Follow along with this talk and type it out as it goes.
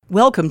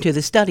Welcome to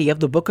the study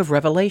of the Book of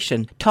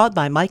Revelation, taught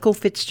by Michael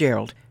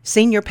Fitzgerald,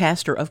 Senior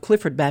Pastor of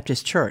Clifford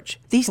Baptist Church.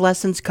 These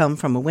lessons come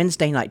from a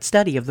Wednesday night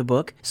study of the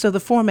book, so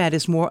the format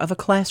is more of a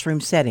classroom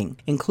setting.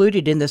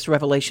 Included in this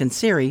Revelation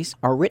series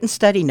are written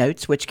study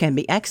notes which can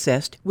be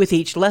accessed with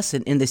each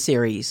lesson in the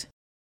series.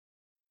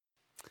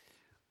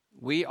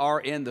 We are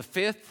in the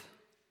fifth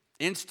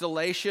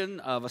installation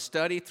of a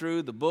study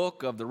through the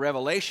book of the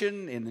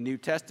Revelation in the New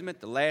Testament,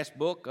 the last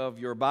book of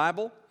your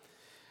Bible.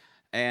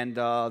 And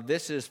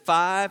this is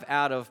 5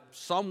 out of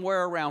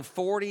somewhere around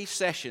 40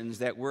 sessions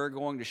that we're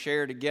going to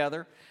share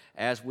together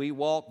as we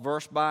walk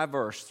verse by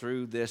verse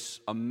through this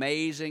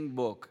amazing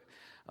book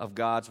of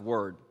God's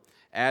Word.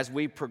 As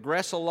we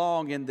progress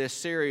along in this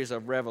series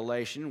of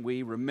Revelation,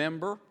 we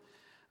remember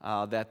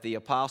that the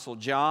Apostle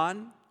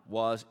John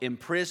was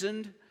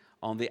imprisoned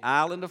on the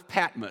island of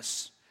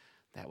Patmos.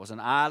 That was an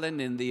island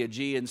in the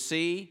Aegean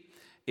Sea.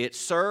 It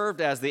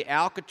served as the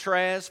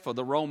Alcatraz for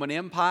the Roman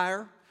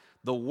Empire.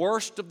 The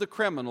worst of the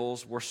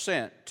criminals were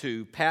sent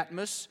to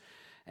Patmos,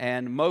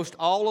 and most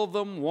all of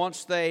them,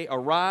 once they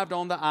arrived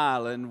on the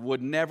island,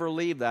 would never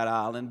leave that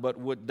island but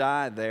would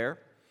die there.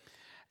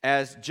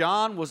 As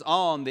John was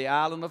on the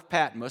island of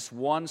Patmos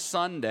one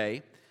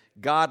Sunday,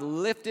 God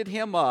lifted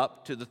him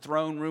up to the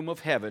throne room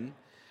of heaven,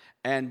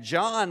 and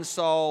John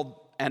saw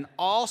an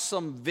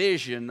awesome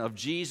vision of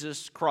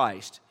Jesus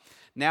Christ.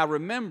 Now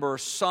remember,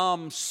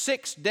 some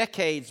 6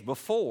 decades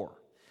before,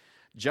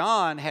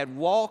 John had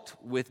walked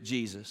with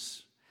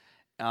Jesus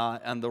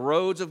on the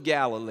roads of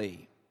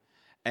Galilee,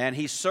 and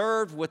he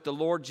served with the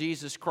Lord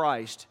Jesus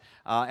Christ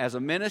as a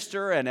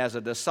minister and as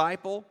a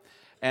disciple.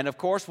 And of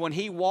course, when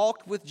he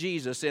walked with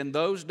Jesus in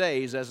those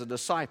days as a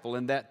disciple,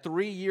 in that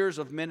 3 years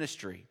of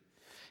ministry,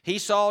 he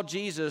saw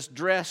Jesus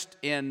dressed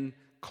in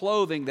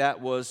clothing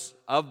that was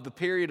of the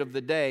period of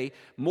the day,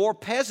 more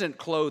peasant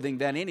clothing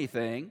than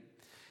anything.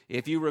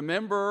 If you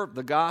remember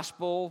the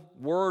gospel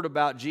word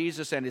about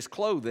Jesus and his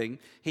clothing,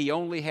 he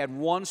only had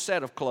one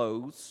set of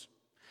clothes.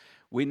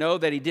 We know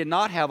that he did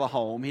not have a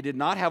home. He did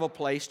not have a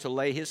place to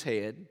lay his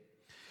head.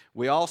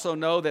 We also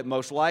know that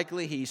most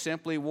likely he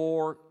simply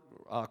wore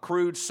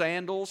crude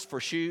sandals for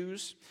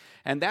shoes.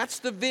 And that's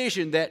the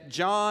vision that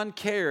John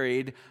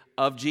carried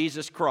of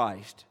Jesus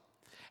Christ.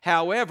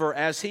 However,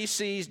 as he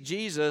sees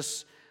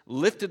Jesus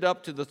lifted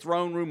up to the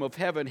throne room of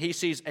heaven, he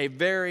sees a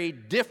very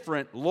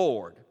different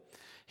Lord.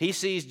 He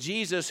sees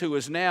Jesus, who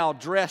is now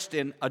dressed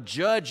in a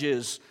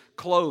judge's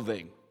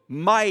clothing,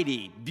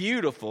 mighty,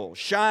 beautiful,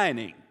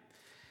 shining.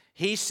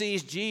 He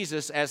sees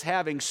Jesus as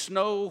having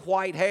snow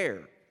white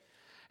hair,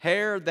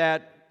 hair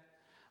that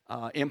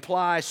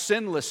implies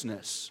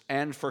sinlessness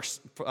and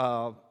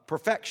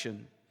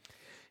perfection.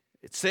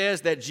 It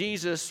says that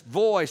Jesus'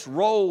 voice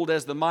rolled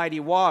as the mighty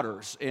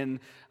waters. In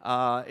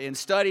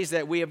studies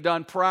that we have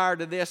done prior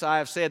to this, I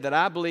have said that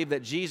I believe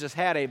that Jesus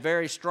had a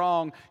very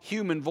strong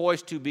human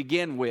voice to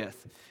begin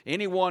with.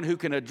 Anyone who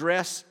can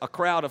address a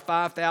crowd of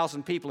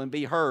 5,000 people and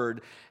be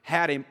heard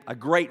had a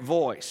great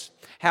voice.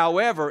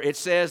 However, it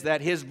says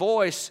that his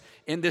voice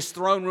in this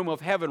throne room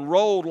of heaven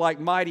rolled like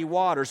mighty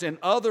waters. In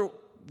other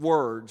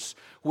words,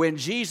 when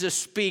Jesus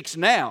speaks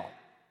now,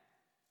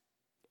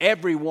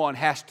 everyone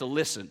has to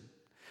listen.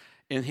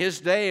 In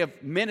his day of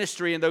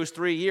ministry in those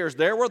 3 years,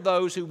 there were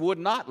those who would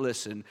not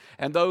listen,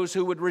 and those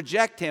who would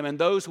reject him, and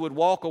those who would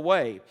walk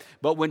away.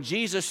 But when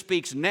Jesus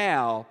speaks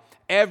now,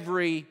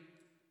 every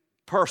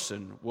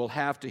person will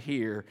have to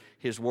hear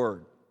his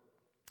word.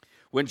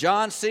 When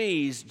John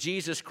sees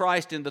Jesus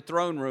Christ in the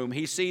throne room,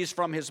 he sees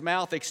from his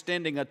mouth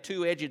extending a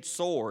 2-edged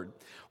sword.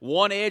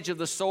 One edge of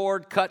the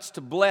sword cuts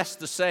to bless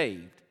the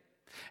saved,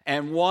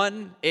 and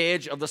one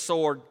edge of the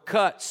sword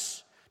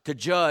cuts to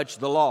judge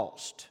the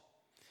lost.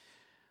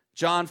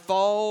 John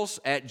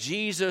falls at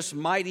Jesus'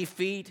 mighty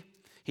feet.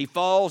 He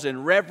falls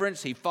in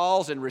reverence. He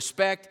falls in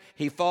respect.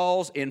 He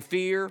falls in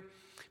fear.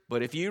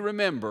 But if you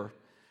remember,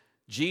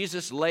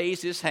 Jesus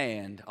lays his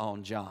hand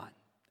on John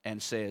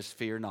and says,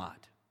 "Fear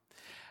not."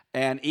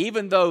 And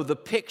even though the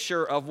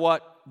picture of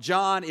what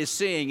John is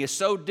seeing is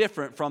so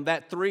different from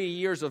that 3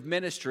 years of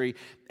ministry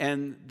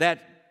and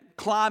that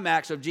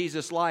climax of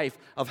Jesus' life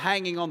of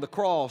hanging on the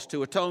cross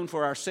to atone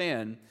for our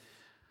sin,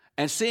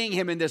 and seeing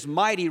him in this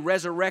mighty,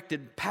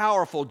 resurrected,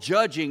 powerful,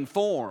 judging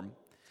form,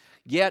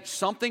 yet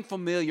something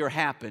familiar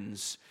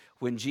happens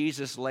when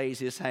Jesus lays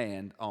his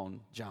hand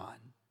on John,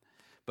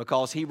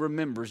 because he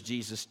remembers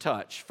Jesus'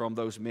 touch from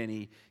those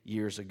many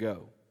years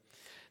ago.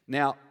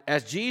 Now,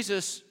 as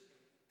Jesus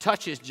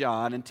touches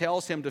John and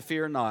tells him to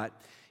fear not,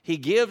 he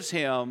gives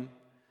him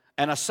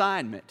an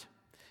assignment.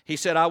 He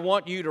said, "I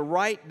want you to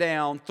write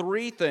down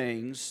 3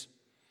 things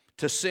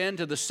to send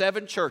to the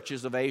 7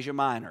 churches of Asia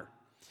Minor."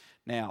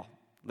 Now,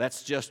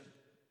 let's just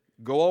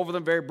go over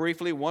them very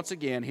briefly once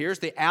again. Here's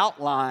the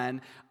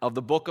outline of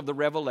the book of the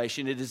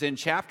Revelation. It is in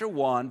chapter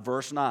 1,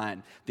 verse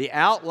 9. The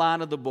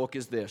outline of the book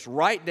is this.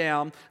 Write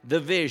down the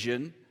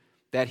vision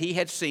that he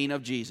had seen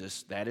of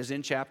Jesus. That is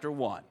in chapter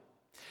 1.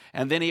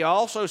 And then he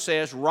also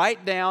says,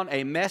 write down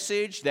a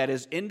message that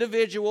is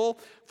individual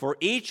for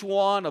each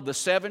one of the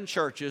 7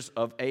 churches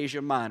of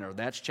Asia Minor.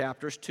 That's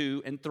chapters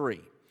 2 and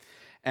 3.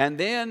 And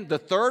then the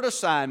third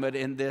assignment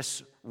in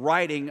this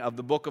writing of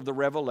the book of the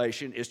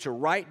Revelation is to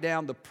write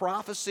down the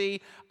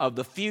prophecy of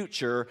the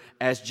future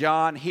as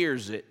John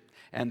hears it.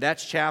 And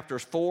that's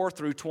chapters 4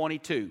 through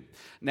 22.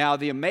 Now,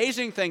 the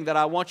amazing thing that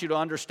I want you to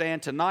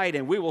understand tonight,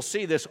 and we will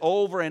see this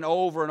over and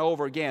over and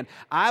over again,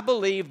 I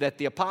believe that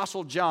the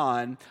Apostle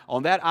John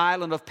on that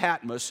island of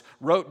Patmos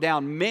wrote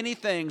down many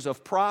things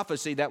of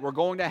prophecy that were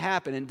going to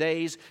happen in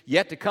days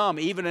yet to come,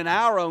 even in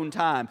our own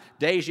time,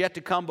 days yet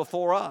to come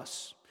before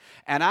us.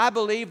 And I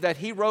believe that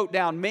he wrote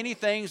down many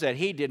things that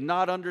he did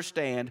not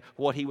understand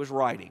what he was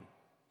writing.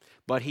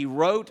 But he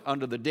wrote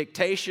under the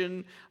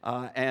dictation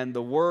and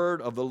the word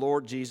of the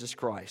Lord Jesus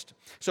Christ.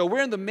 So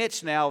we're in the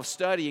midst now of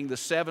studying the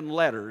 7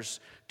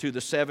 letters to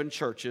the 7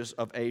 churches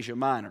of Asia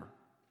Minor.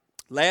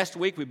 Last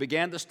week we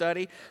began the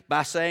study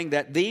by saying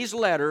that these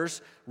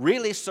letters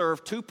really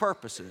serve 2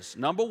 purposes.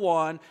 Number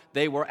one,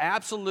 they were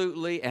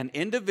absolutely an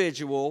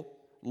individual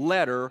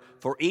letter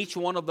for each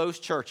one of those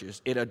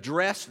churches. It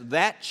addressed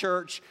that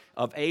church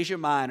of Asia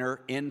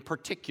Minor in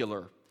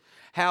particular.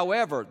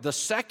 However, the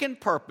second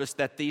purpose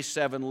that these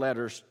 7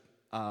 letters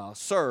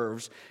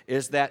serves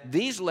is that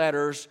these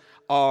letters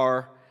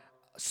are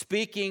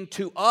speaking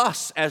to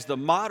us as the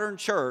modern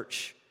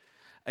church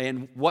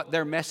and what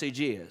their message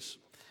is.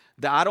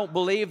 I don't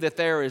believe that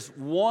there is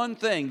one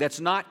thing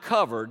that's not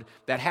covered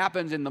that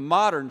happens in the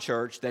modern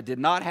church that did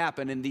not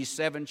happen in these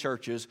 7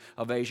 churches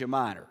of Asia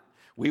Minor.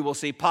 We will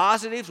see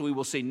positives, we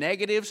will see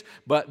negatives,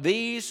 but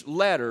these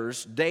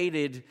letters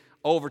dated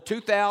over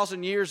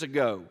 2,000 years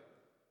ago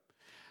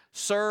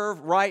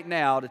serve right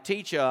now to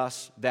teach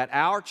us that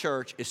our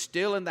church is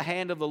still in the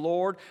hand of the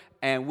Lord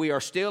and we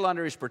are still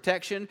under His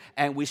protection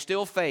and we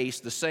still face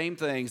the same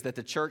things that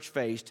the church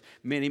faced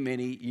many,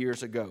 many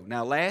years ago.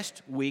 Now,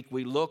 last week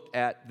we looked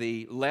at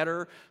the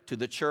letter to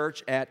the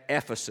church at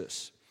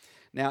Ephesus.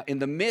 Now, in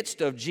the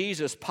midst of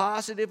Jesus'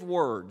 positive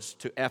words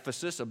to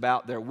Ephesus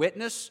about their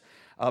witness,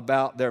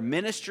 about their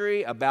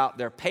ministry, about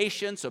their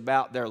patience,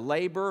 about their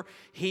labor,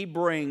 He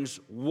brings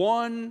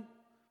one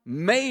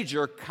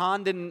major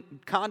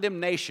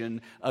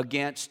condemnation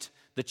against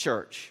the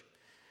church.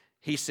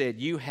 He said,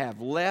 "You have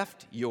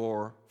left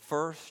your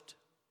first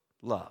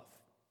love."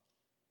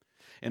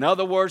 In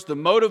other words, the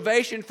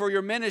motivation for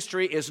your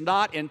ministry is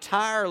not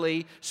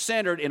entirely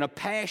centered in a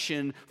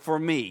passion for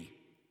me.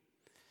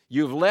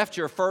 You've left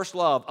your first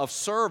love of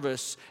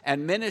service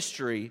and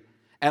ministry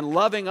and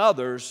loving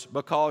others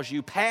because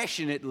you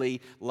passionately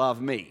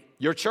love me.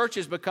 Your church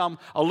has become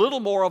a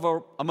little more of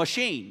a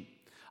machine,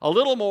 a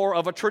little more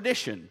of a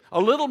tradition, a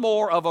little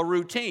more of a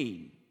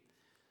routine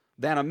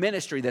than a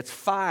ministry that's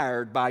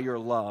fired by your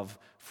love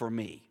for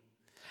me.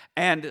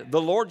 And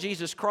the Lord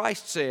Jesus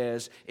Christ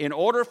says, in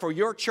order for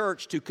your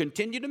church to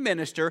continue to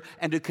minister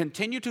and to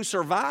continue to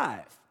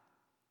survive,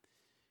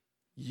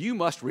 you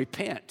must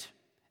repent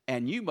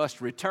and you must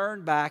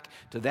return back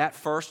to that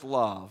first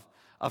love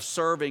of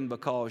serving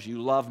because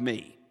you love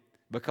me,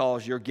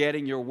 because you're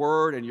getting your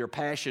word and your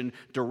passion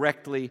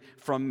directly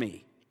from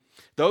me.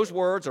 Those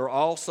words are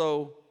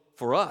also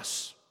for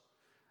us.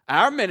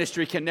 Our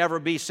ministry can never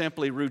be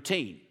simply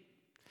routine.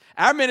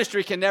 Our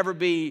ministry can never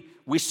be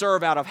we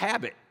serve out of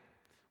habit.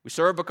 We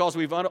serve because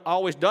we've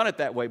always done it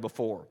that way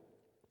before.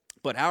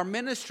 But our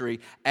ministry,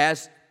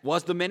 as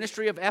was the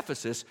ministry of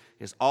Ephesus,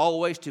 is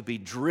always to be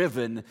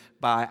driven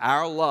by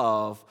our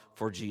love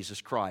for Jesus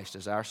Christ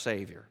as our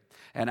Savior.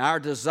 And our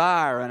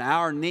desire and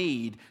our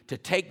need to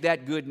take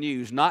that good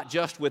news, not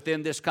just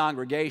within this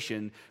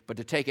congregation, but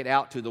to take it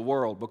out to the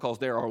world, because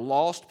there are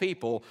lost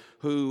people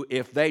who,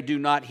 if they do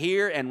not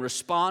hear and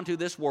respond to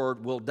this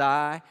word, will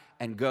die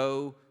and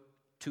go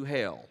to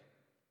hell.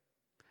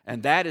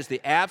 And that is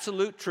the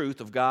absolute truth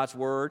of God's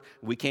word.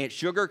 We can't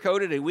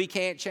sugarcoat it and we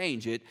can't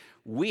change it.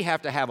 We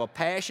have to have a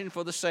passion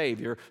for the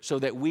Savior so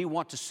that we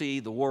want to see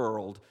the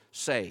world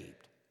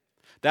saved.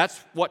 That's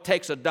what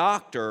takes a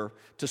doctor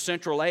to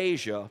Central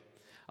Asia,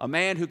 a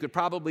man who could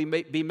probably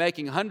be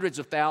making hundreds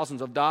of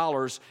thousands of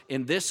dollars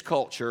in this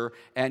culture,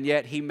 and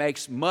yet he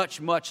makes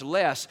much, much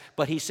less,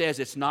 but he says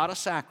it's not a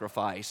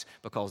sacrifice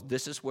because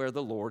this is where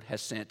the Lord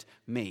has sent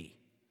me.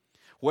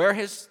 Where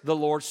has the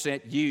Lord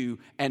sent you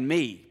and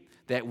me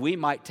that we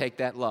might take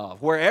that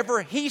love?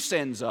 Wherever He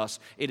sends us,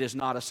 it is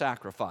not a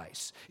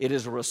sacrifice. It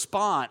is a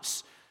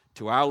response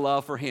to our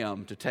love for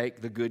Him to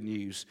take the good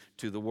news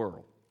to the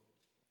world.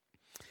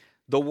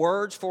 The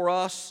words for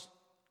us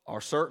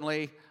are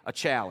certainly a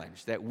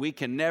challenge that we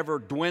can never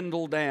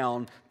dwindle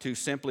down to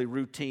simply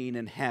routine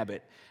and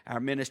habit. Our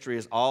ministry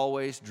is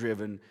always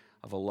driven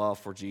of a love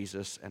for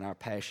Jesus and our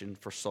passion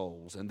for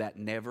souls, and that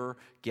never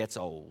gets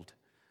old,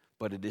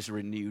 but it is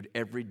renewed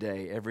every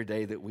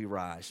day that we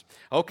rise.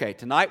 Okay,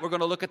 tonight we're going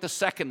to look at the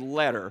second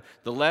letter,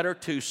 the letter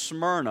to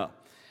Smyrna.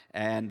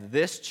 And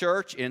this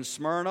church in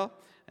Smyrna,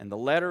 and the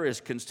letter is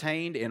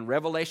contained in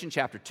Revelation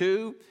chapter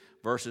 2,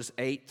 verses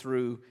 8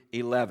 through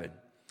 11.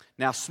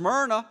 Now,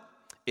 Smyrna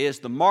is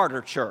the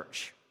martyr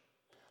church.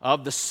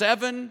 Of the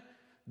 7,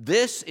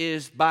 this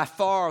is by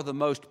far the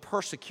most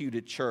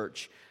persecuted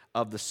church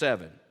of the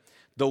 7.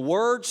 The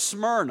word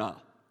Smyrna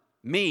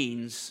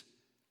means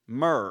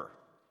myrrh.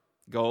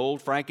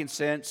 Gold,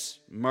 frankincense,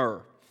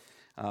 myrrh.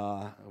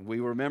 We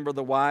remember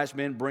the wise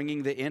men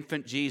bringing the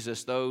infant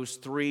Jesus those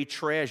three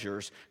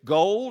treasures.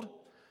 Gold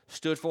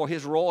stood for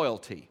his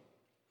royalty.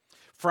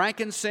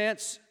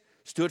 Frankincense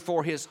stood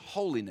for his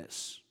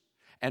holiness.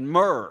 And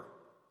myrrh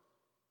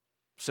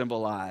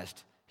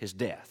symbolized his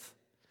death.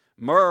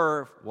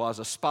 Myrrh was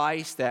a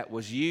spice that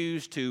was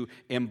used to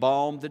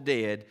embalm the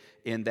dead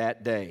in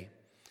that day.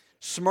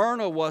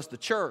 Smyrna was the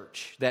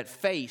church that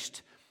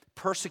faced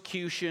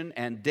persecution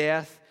and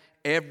death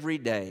every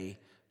day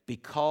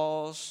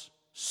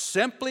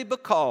simply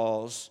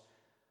because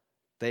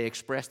they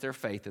expressed their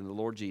faith in the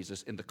Lord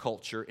Jesus in the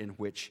culture in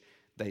which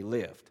they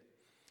lived.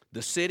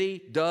 The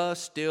city does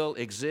still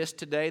exist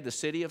today. The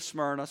city of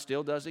Smyrna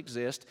still does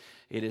exist.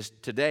 It is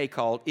today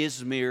called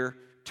Izmir,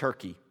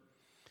 Turkey.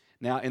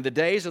 Now, in the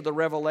days of the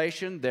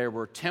Revelation, there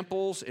were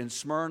temples in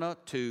Smyrna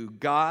to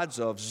gods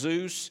of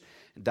Zeus,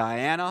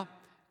 Diana,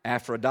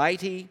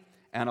 Aphrodite,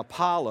 and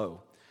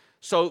Apollo.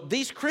 So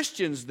these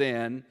Christians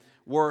then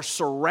were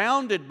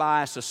surrounded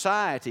by a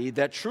society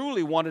that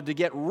truly wanted to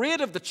get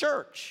rid of the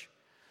church.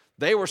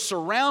 They were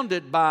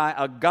surrounded by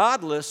a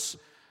godless,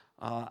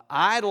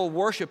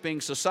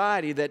 idol-worshiping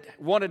society that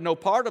wanted no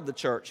part of the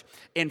church.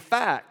 In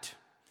fact,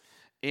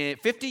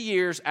 50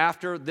 years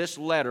after this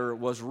letter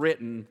was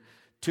written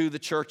to the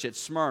church at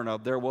Smyrna,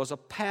 there was a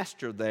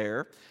pastor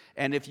there,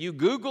 and if you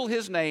Google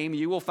his name,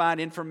 you will find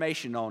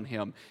information on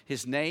him.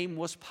 His name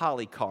was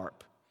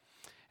Polycarp.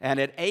 And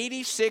at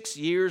 86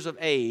 years of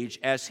age,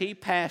 as he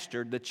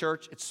pastored the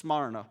church at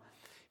Smyrna,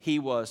 he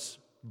was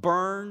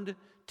burned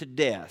to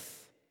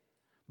death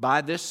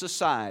by this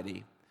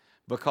society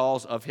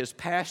because of his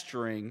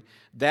pastoring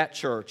that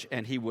church,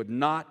 and he would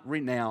not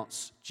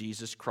renounce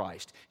Jesus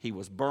Christ. He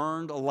was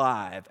burned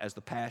alive as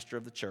the pastor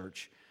of the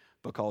church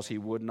because he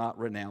would not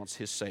renounce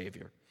his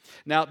Savior.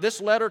 Now, this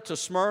letter to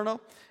Smyrna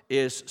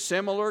is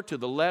similar to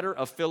the letter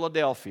of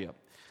Philadelphia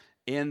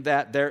in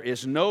that there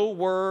is no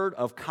word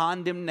of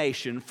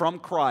condemnation from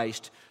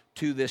Christ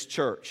to this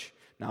church.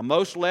 Now,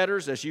 most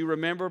letters, as you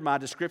remember my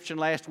description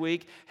last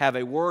week, have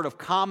a word of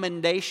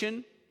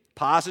commendation,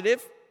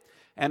 positive,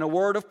 and a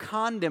word of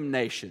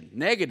condemnation,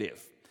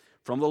 negative,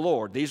 from the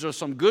Lord. These are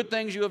some good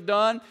things you have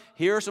done.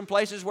 Here are some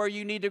places where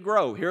you need to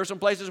grow. Here are some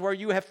places where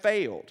you have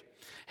failed.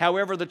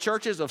 However, the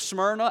churches of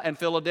Smyrna and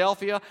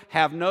Philadelphia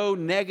have no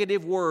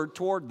negative word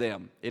toward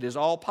them. It is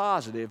all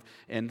positive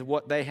in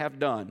what they have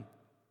done.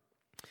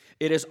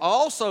 It is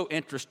also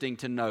interesting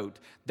to note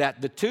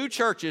that the two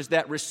churches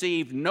that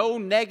received no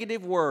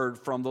negative word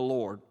from the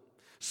Lord,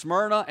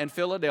 Smyrna and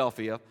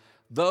Philadelphia,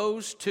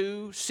 those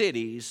two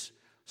cities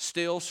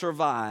still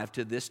survive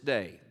to this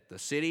day. The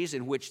cities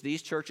in which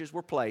these churches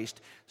were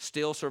placed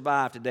still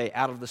survive today.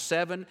 Out of the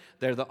seven,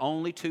 they're the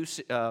only two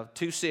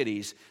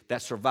cities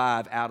that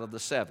survive out of the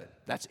seven.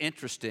 That's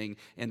interesting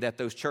in that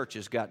those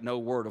churches got no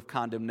word of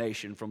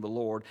condemnation from the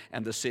Lord,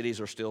 and the cities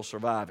are still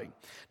surviving.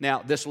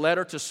 Now, this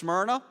letter to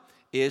Smyrna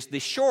is the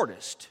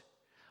shortest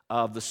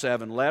of the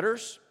 7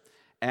 letters,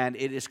 and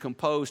it is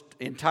composed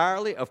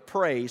entirely of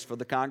praise for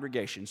the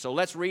congregation. So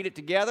let's read it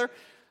together.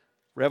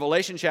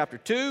 Revelation chapter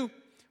 2,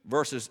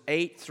 verses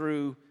 8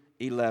 through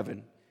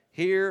 11.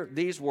 Hear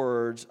these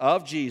words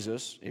of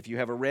Jesus. If you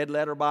have a red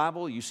letter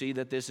Bible, you see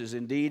that this is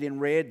indeed in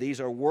red. These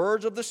are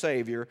words of the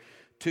Savior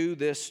to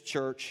this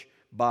church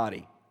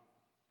body.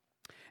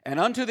 And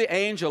unto the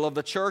angel of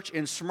the church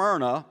in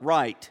Smyrna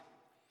write,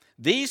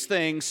 These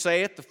things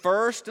saith the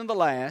first and the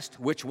last,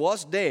 which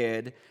was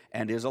dead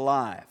and is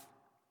alive.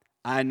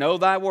 I know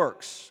thy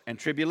works and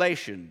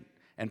tribulation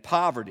and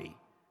poverty,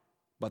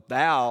 but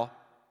thou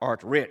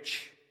art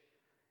rich.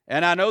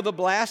 And I know the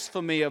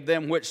blasphemy of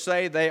them which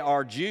say they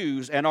are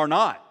Jews and are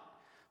not,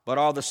 but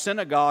are the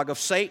synagogue of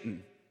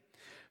Satan.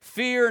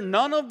 Fear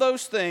none of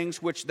those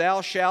things which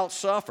thou shalt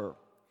suffer.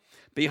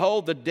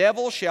 Behold, the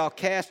devil shall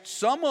cast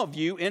some of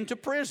you into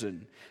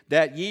prison,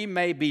 that ye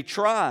may be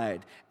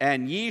tried,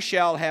 and ye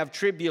shall have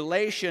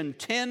tribulation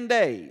 10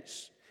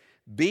 days.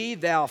 Be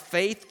thou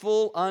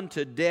faithful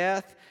unto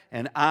death,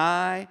 and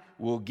I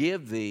will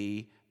give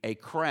thee a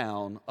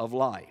crown of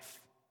life.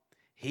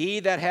 He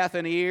that hath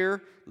an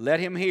ear, let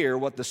him hear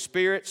what the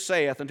Spirit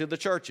saith unto the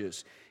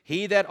churches.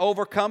 He that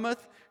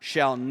overcometh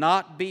shall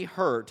not be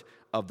hurt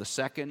of the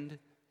second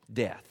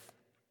death.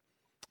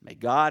 May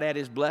God add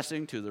His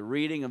blessing to the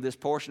reading of this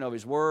portion of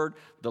His Word,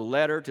 the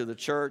letter to the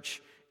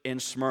church in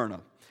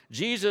Smyrna.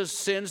 Jesus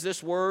sends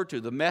this word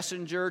to the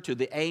messenger, to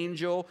the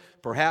angel,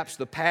 perhaps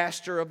the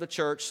pastor of the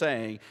church,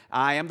 saying,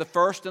 I am the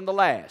first and the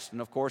last.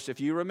 And of course, if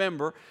you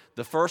remember,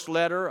 the first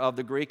letter of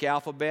the Greek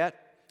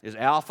alphabet is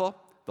Alpha.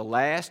 The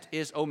last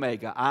is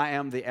Omega. I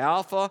am the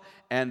Alpha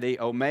and the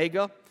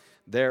Omega.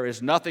 There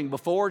is nothing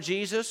before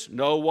Jesus.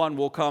 No one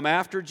will come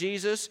after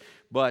Jesus.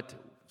 But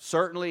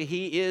certainly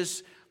He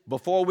is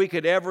before we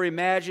could ever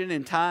imagine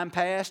in time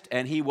past.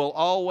 And He will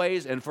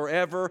always and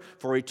forever,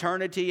 for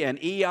eternity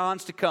and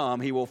eons to come,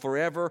 He will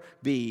forever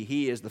be.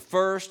 He is the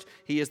first.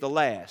 He is the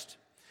last.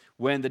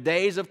 When the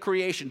days of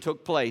creation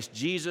took place,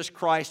 Jesus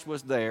Christ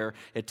was there.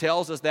 It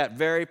tells us that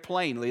very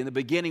plainly. In the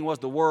beginning was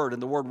the Word,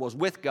 and the Word was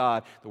with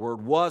God. The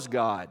Word was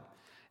God.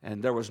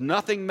 And there was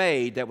nothing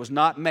made that was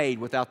not made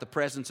without the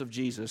presence of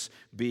Jesus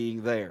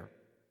being there.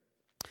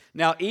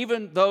 Now,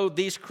 even though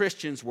these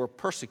Christians were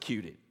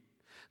persecuted,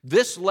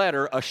 this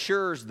letter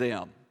assures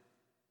them,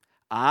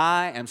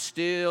 I am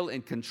still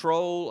in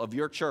control of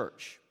your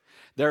church.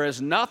 There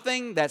is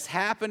nothing that's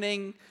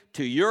happening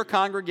to your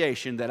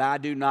congregation that I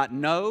do not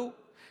know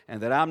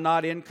and that I'm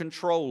not in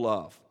control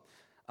of.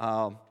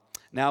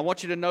 Now, I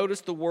want you to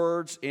notice the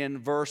words in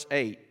verse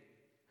 8.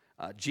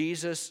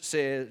 Jesus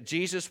says,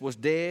 Jesus was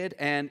dead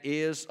and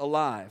is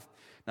alive.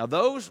 Now,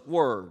 those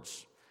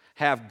words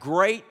have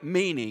great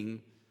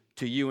meaning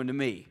to you and to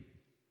me.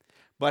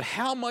 But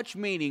how much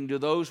meaning do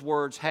those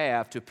words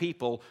have to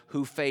people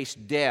who face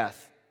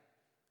death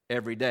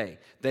every day?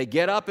 They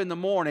get up in the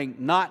morning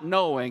not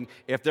knowing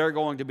if they're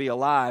going to be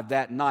alive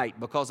that night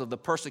because of the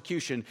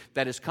persecution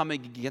that is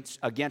coming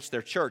against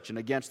their church and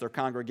against their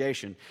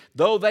congregation.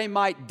 Though they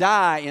might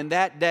die in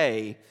that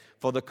day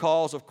for the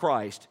cause of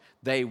Christ,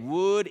 they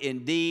would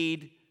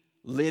indeed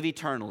live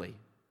eternally.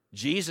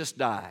 Jesus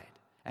died,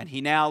 and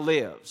He now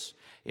lives.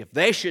 If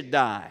they should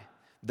die,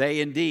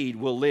 they indeed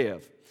will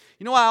live.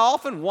 You know, I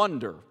often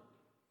wonder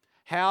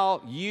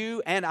how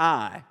you and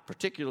I,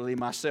 particularly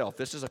myself,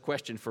 this is a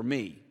question for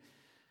me,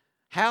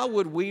 how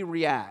would we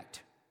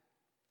react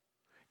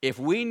if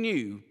we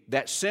knew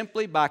that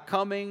simply by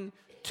coming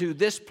to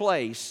this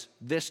place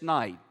this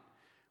night,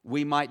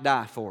 we might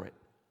die for it?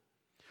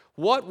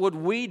 What would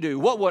we do?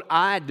 What would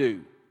I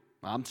do?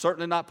 I'm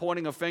certainly not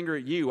pointing a finger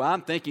at you.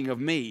 I'm thinking of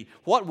me.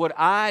 What would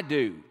I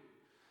do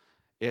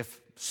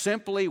if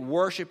simply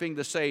worshiping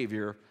the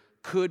Savior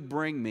could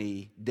bring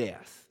me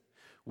death?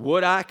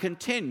 Would I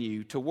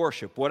continue to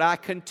worship? Would I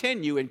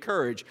continue in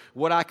courage?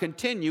 Would I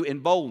continue in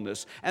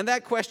boldness? And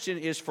that question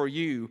is for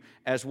you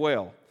as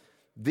well.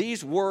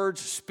 These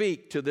words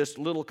speak to this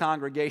little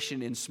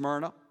congregation in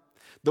Smyrna.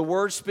 The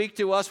words speak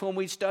to us when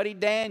we study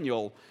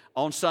Daniel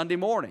on Sunday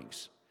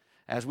mornings.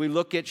 As we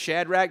look at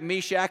Shadrach,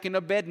 Meshach, and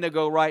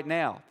Abednego right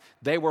now,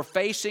 they were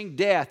facing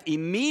death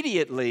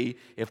immediately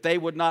if they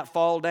would not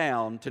fall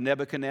down to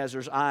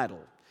Nebuchadnezzar's idol.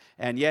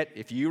 And yet,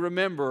 if you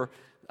remember,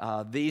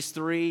 these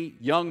three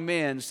young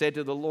men said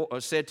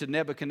to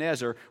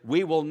Nebuchadnezzar,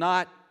 we will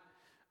not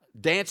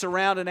dance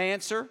around and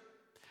answer.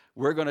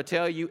 We're going to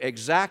tell you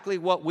exactly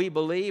what we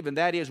believe, and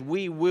that is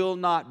we will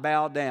not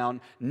bow down,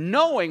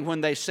 knowing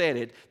when they said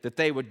it that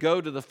they would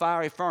go to the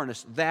fiery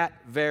furnace that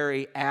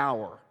very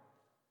hour.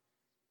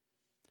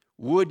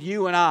 Would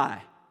you and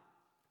I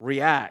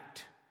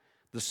react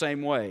the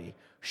same way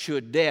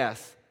should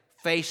death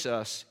face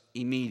us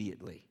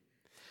immediately?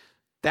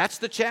 That's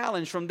the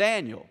challenge from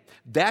Daniel.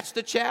 That's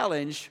the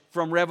challenge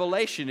from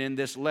Revelation in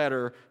this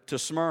letter to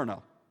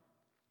Smyrna.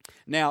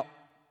 Now,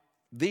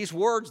 these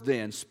words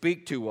then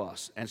speak to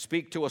us and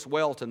speak to us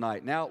well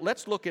tonight. Now,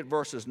 let's look at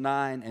verses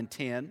 9 and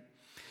 10.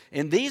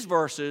 In these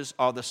verses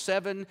are the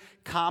 7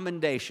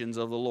 commendations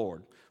of the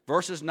Lord.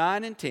 Verses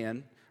 9 and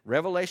 10,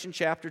 Revelation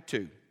chapter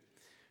 2.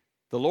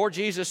 The Lord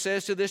Jesus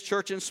says to this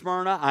church in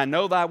Smyrna, I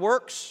know thy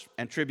works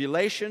and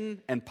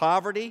tribulation and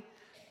poverty,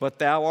 but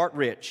thou art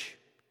rich.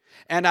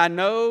 And I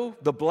know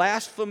the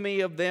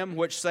blasphemy of them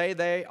which say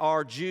they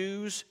are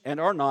Jews and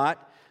are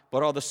not,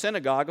 but are the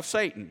synagogue of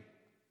Satan.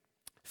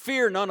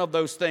 Fear none of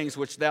those things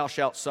which thou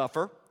shalt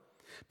suffer.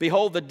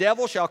 Behold, the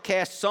devil shall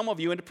cast some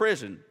of you into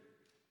prison,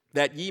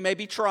 that ye may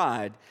be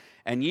tried,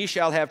 and ye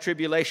shall have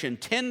tribulation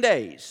 10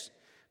 days.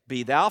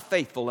 Be thou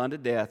faithful unto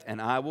death, and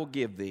I will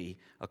give thee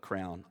a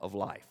crown of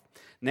life.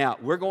 Now,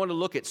 we're going to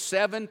look at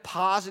 7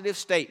 positive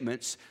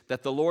statements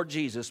that the Lord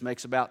Jesus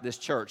makes about this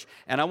church.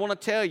 And I want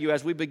to tell you,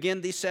 as we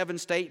begin these 7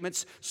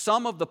 statements,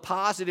 some of the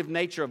positive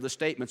nature of the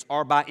statements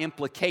are by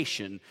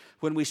implication.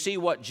 When we see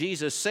what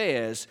Jesus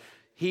says,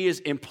 He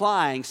is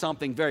implying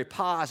something very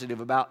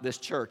positive about this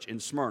church in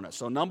Smyrna.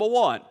 So number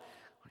 1,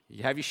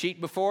 you have your sheet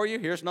before you.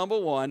 Here's number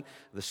 1,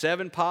 the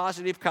 7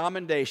 positive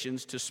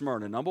commendations to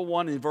Smyrna. Number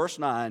 1 in verse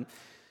 9,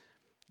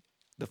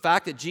 the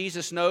fact that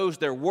Jesus knows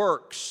their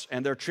works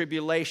and their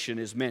tribulation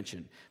is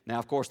mentioned. Now,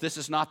 of course, this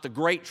is not the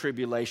great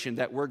tribulation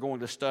that we're going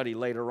to study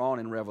later on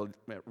in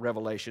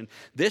Revelation.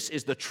 This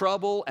is the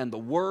trouble and the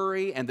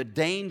worry and the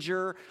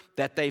danger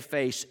that they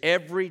face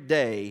every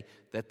day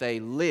that they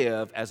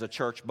live as a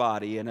church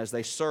body and as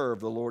they serve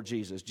the Lord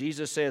Jesus.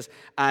 Jesus says,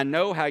 I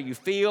know how you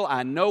feel.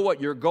 I know what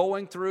you're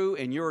going through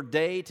in your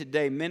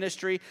day-to-day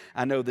ministry.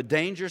 I know the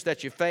dangers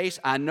that you face.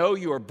 I know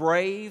you are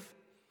brave.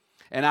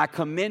 And I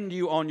commend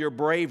you on your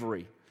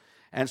bravery.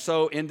 And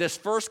so in this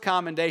first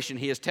commendation,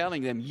 He is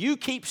telling them, you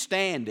keep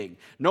standing.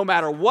 No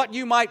matter what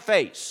you might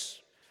face,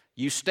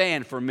 you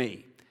stand for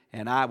me.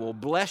 And I will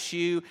bless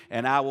you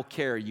and I will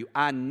carry you.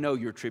 I know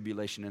your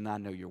tribulation and I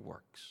know your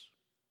works.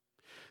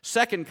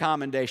 Second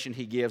commendation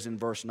He gives in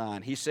verse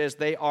 9. He says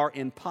they are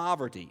in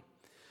poverty.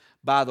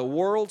 By the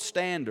world's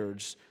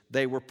standards,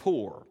 they were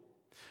poor.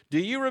 Do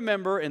you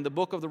remember in the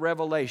book of the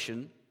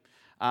Revelation,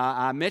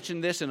 I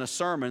mentioned this in a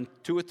sermon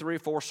 2 or 3 or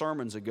 4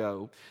 sermons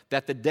ago,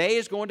 that the day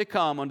is going to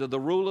come under the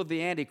rule of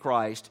the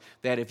Antichrist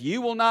that if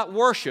you will not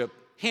worship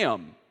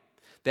him,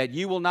 that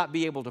you will not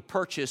be able to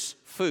purchase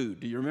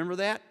food. Do you remember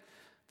that?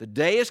 The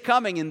day is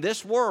coming in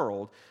this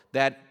world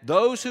that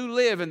those who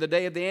live in the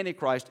day of the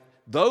Antichrist,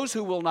 those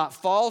who will not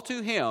fall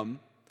to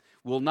him,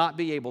 will not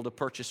be able to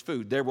purchase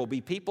food. There will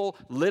be people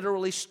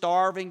literally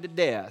starving to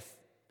death.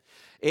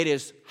 It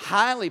is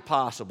highly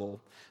possible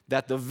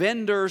that the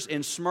vendors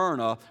in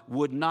Smyrna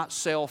would not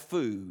sell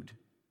food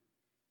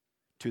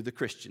to the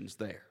Christians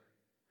there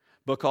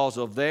because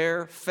of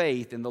their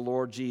faith in the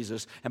Lord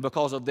Jesus and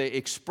because of the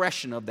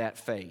expression of that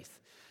faith.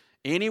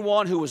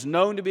 Anyone who was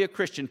known to be a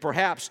Christian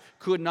perhaps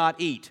could not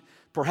eat,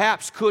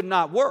 perhaps could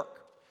not work.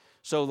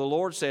 So the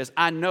Lord says,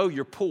 I know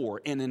you're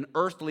poor in an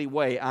earthly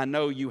way. I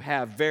know you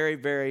have very,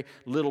 very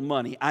little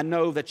money. I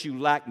know that you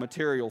lack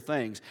material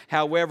things.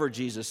 However,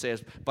 Jesus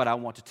says, but I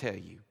want to tell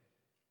you,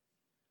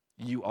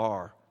 you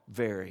are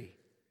very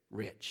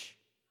rich.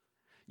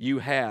 You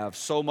have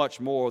so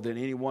much more than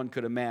anyone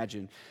could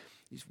imagine.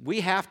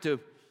 We have to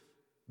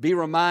be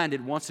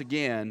reminded once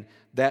again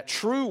that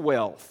true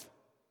wealth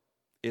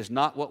is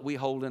not what we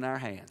hold in our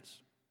hands.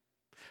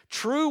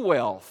 True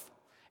wealth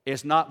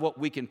is not what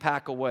we can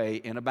pack away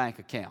in a bank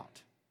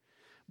account,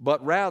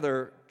 but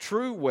rather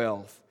true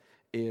wealth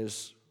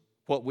is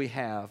what we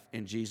have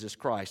in Jesus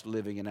Christ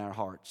living in our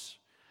hearts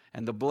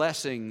and the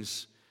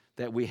blessings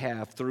that we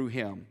have through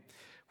Him.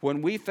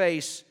 When we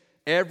face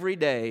every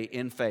day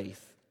in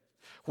faith,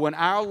 when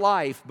our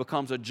life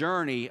becomes a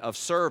journey of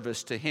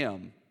service to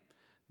Him,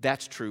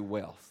 that's true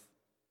wealth.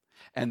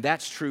 And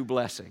that's true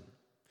blessing.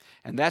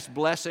 And that's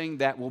blessing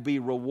that will be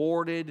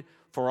rewarded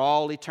for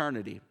all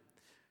eternity.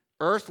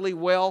 Earthly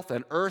wealth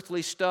and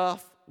earthly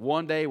stuff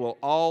one day will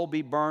all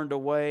be burned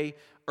away.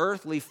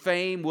 Earthly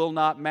fame will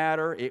not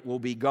matter. It will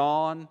be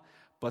gone.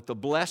 But the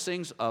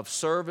blessings of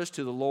service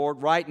to the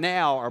Lord right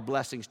now are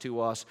blessings to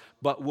us,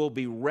 but will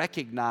be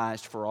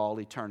recognized for all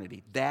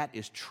eternity. That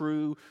is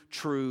true,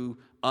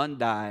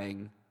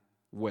 undying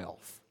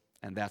wealth.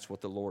 And that's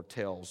what the Lord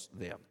tells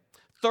them.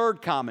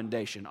 Third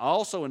commendation,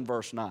 also in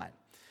verse 9.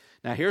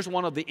 Now here's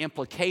one of the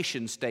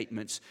implication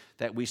statements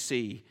that we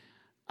see.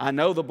 I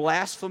know the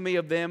blasphemy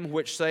of them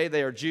which say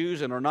they are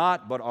Jews and are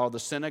not, but are the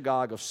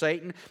synagogue of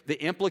Satan. The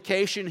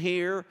implication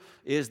here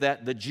is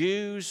that the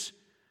Jews,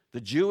 the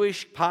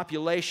Jewish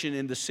population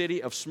in the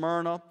city of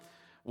Smyrna,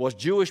 was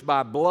Jewish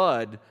by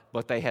blood,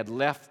 but they had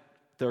left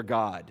their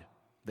God.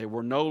 They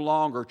were no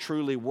longer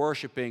truly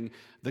worshiping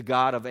the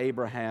God of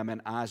Abraham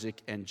and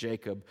Isaac and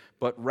Jacob,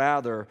 but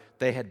rather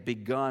they had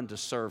begun to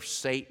serve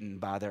Satan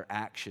by their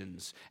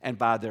actions and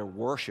by their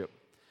worship.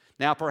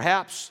 Now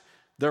perhaps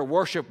their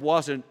worship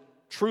wasn't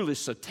truly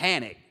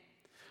satanic,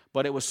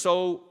 but it was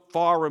so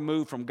far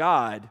removed from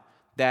God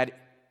that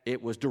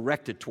it was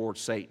directed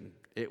towards Satan.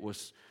 It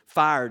was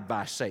fired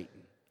by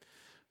Satan.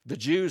 The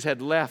Jews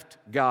had left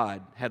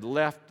God, had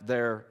left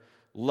their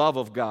love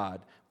of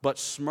God, but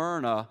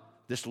Smyrna,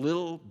 this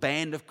little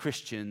band of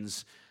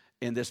Christians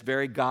in this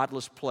very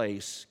godless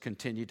place,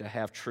 continued to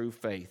have true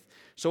faith.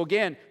 So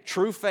again,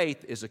 true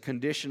faith is a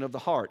condition of the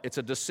heart. It's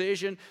a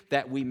decision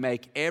that we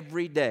make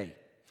every day.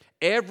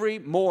 Every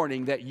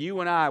morning that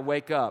you and I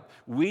wake up,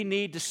 we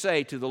need to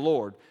say to the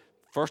Lord,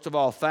 first of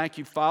all, thank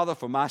you, Father,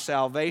 for my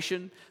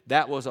salvation.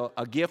 That was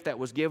a gift that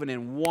was given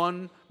in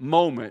one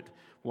moment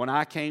when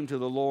I came to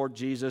the Lord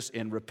Jesus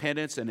in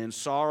repentance and in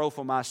sorrow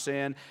for my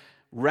sin,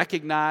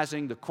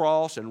 recognizing the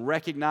cross and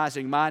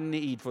recognizing my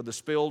need for the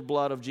spilled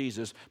blood of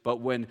Jesus. But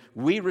when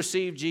we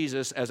received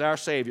Jesus as our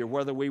Savior,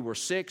 whether we were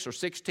 6 or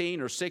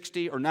 16 or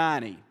 60 or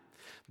 90,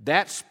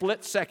 that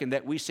split second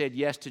that we said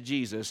yes to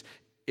Jesus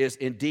is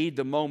indeed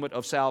the moment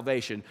of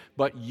salvation.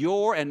 But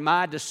your and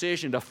my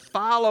decision to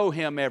follow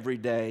Him every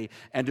day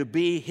and to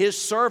be His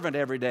servant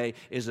every day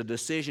is a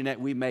decision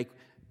that we make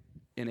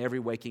in every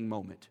waking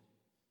moment.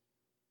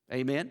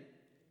 Amen?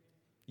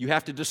 You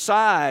have to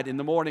decide in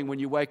the morning when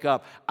you wake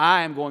up,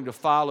 I am going to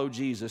follow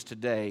Jesus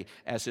today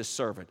as His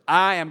servant.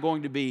 I am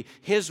going to be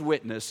His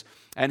witness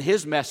and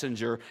His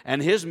messenger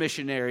and His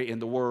missionary in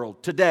the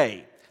world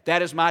today.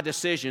 That is my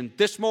decision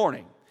this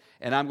morning.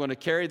 And I'm going to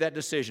carry that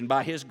decision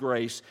by His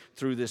grace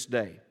through this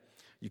day.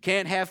 You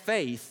can't have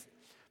faith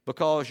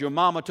because your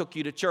mama took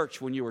you to church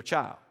when you were a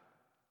child.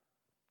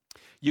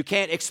 You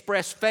can't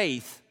express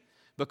faith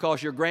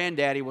because your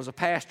granddaddy was a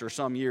pastor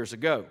some years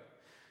ago.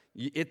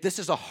 This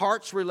is a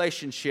heart's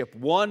relationship,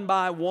 one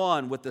by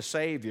one, with the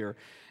Savior.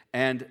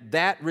 And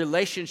that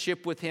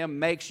relationship with Him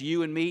makes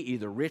you and me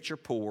either rich or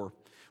poor.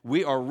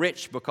 We are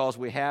rich because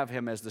we have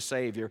Him as the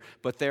Savior,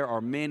 but there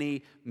are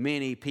many,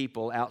 many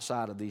people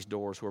outside of these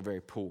doors who are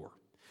very poor.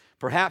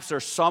 Perhaps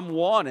there's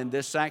someone in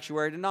this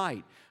sanctuary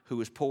tonight who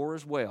is poor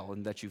as well,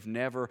 and that you've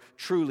never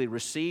truly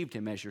received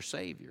Him as your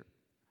Savior.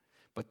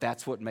 But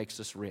that's what makes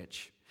us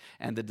rich.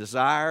 And the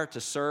desire to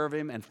serve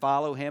Him and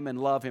follow Him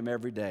and love Him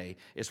every day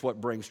is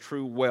what brings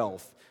true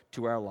wealth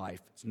to our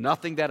life. It's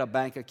nothing that a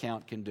bank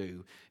account can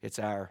do. It's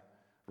our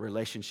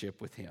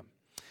relationship with Him.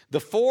 The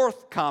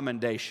fourth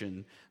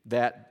commendation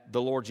that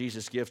the Lord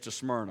Jesus gives to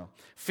Smyrna: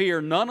 fear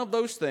none of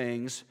those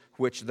things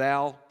which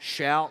thou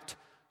shalt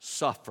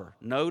suffer.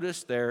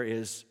 Notice there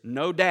is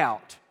no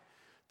doubt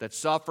that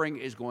suffering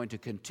is going to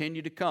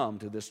continue to come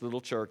to this little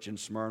church in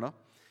Smyrna.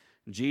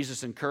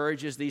 Jesus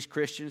encourages these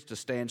Christians to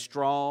stand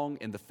strong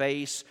in the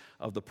face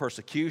of the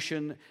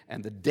persecution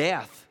and the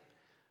death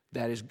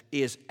that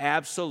is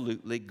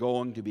absolutely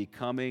going to be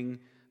coming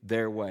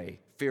their way.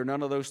 Fear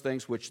none of those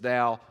things which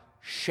thou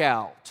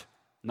shalt,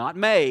 not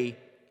may,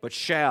 but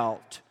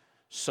shalt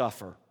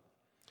suffer.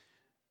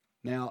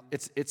 Now,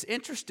 it's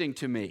interesting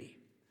to me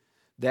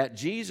that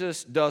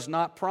Jesus does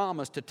not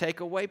promise to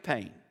take away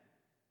pain.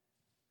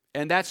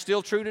 And that's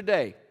still true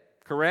today,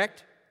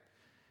 correct?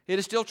 It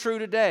is still true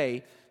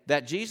today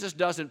that Jesus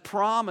doesn't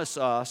promise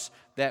us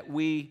that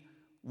we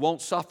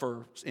won't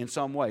suffer in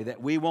some way,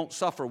 that we won't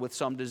suffer with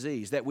some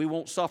disease, that we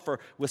won't suffer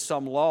with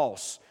some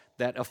loss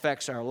that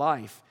affects our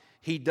life.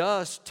 He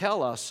does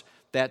tell us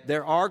that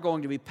there are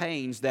going to be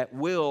pains that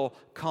will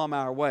come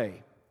our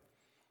way.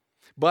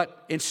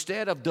 But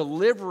instead of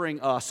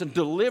delivering us and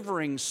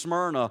delivering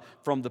Smyrna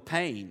from the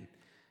pain,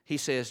 he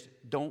says,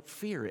 don't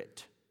fear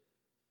it.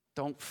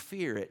 Don't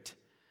fear it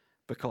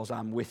because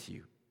I'm with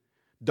you.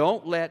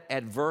 Don't let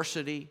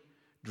adversity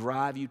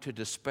drive you to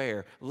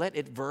despair. Let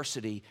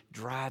adversity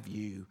drive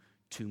you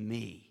to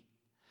me.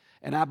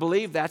 And I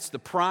believe that's the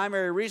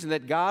primary reason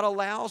that God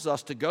allows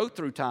us to go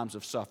through times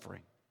of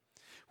suffering.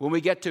 When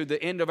we get to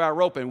the end of our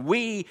rope and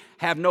we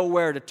have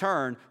nowhere to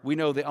turn, we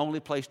know the only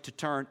place to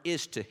turn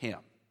is to Him.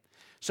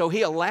 So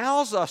He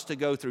allows us to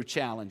go through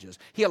challenges.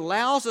 He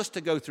allows us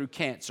to go through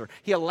cancer.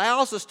 He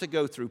allows us to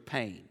go through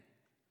pain.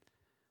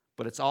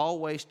 But it's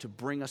always to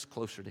bring us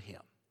closer to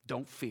Him.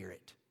 Don't fear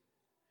it.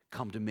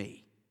 Come to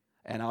me,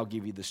 and I'll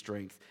give you the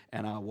strength,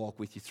 and I'll walk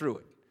with you through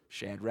it.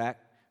 Shadrach,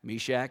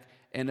 Meshach,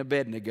 and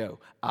Abednego.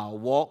 I'll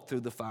walk through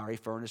the fiery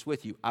furnace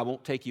with you. I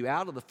won't take you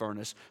out of the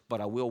furnace, but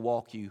I will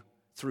walk you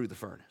through the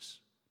furnace.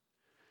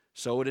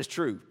 So it is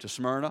true to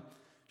Smyrna,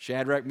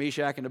 Shadrach,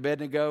 Meshach, and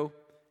Abednego,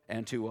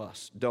 and to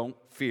us. Don't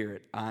fear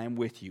it. I am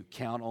with you.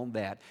 Count on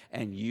that,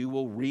 and you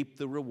will reap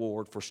the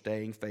reward for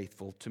staying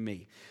faithful to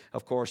me.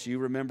 Of course, you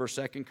remember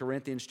 2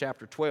 Corinthians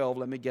chapter 12.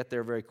 Let me get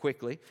there very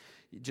quickly.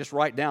 Just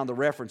write down the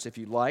reference if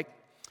you'd like.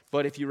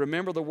 But if you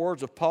remember the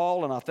words of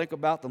Paul, and I think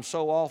about them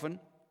so often,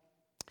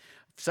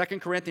 2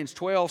 Corinthians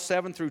 12,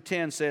 7 through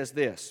 10 says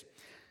this,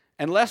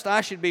 "And lest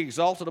I should be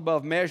exalted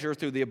above measure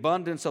through the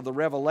abundance of the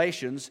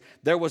revelations,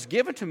 there was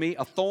given to me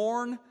a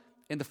thorn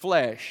in the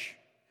flesh,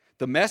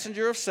 the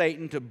messenger of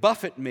Satan to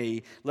buffet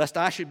me, lest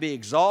I should be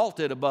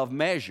exalted above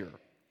measure.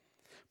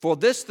 For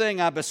this thing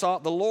I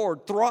besought the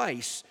Lord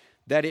thrice,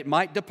 that it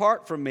might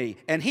depart from me.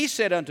 And He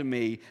said unto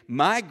me,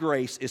 My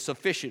grace is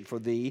sufficient for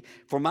thee,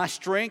 for my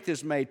strength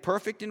is made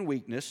perfect in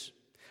weakness.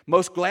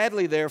 Most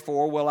gladly,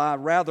 therefore, will I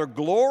rather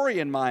glory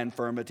in my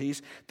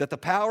infirmities, that the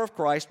power of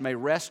Christ may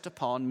rest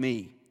upon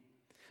me.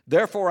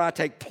 Therefore I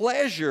take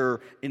pleasure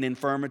in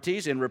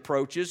infirmities, in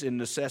reproaches, in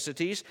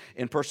necessities,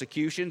 in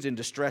persecutions, in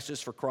distresses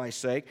for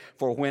Christ's sake.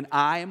 For when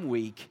I am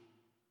weak,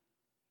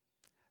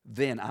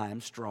 then I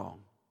am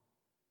strong."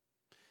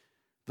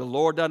 The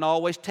Lord doesn't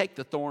always take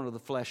the thorn of the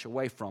flesh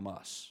away from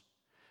us,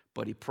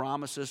 but He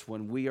promises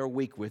when we are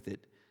weak with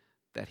it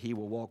that He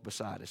will walk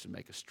beside us and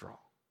make us strong.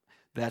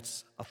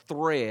 That's a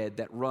thread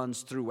that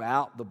runs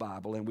throughout the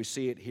Bible, and we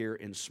see it here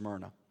in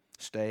Smyrna.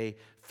 Stay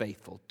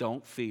faithful.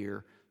 Don't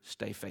fear.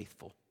 Stay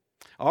faithful.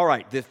 All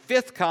right, the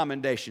fifth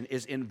commendation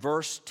is in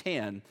verse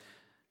 10.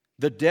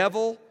 "The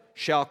devil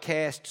shall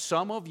cast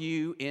some of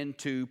you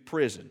into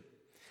prison."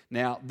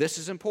 Now, this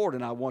is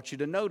important. I want you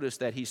to notice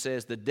that he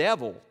says the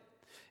devil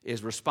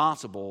is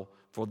responsible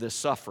for this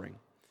suffering.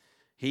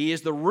 He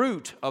is the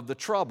root of the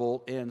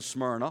trouble in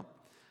Smyrna.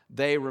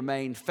 They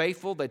remained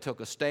faithful. They took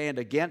a stand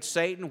against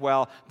Satan,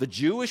 while the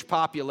Jewish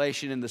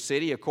population in the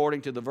city,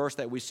 according to the verse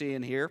that we see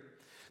in here,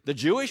 the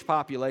Jewish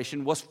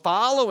population was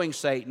following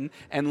Satan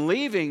and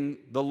leaving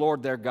the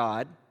Lord their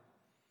God.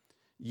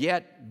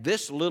 Yet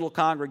this little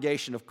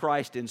congregation of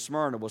Christ in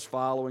Smyrna was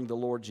following the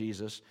Lord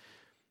Jesus.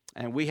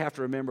 And we have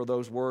to remember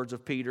those words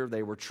of Peter.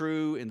 They were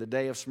true in the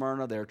day of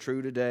Smyrna. They're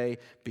true today.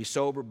 Be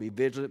sober, be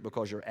vigilant,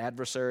 because your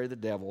adversary, the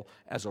devil,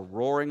 as a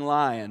roaring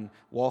lion,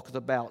 walketh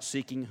about,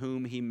 seeking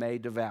whom he may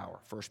devour.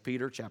 1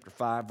 Peter chapter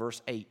 5,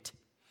 verse 8.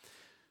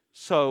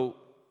 So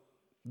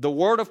the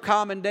word of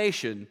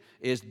commendation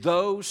is,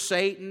 though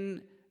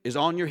Satan is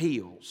on your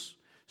heels,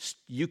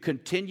 you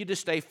continue to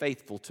stay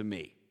faithful to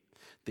me.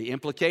 The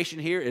implication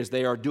here is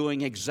they are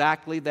doing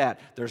exactly that.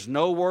 There's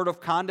no word of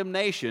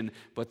condemnation,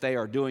 but they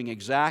are doing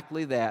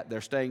exactly that.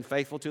 They're staying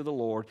faithful to the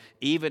Lord,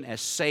 even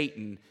as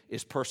Satan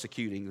is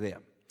persecuting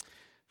them.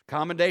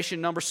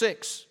 Commendation number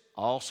 6,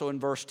 also in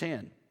verse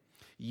 10.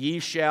 "Ye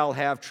shall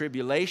have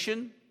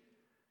tribulation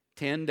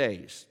 10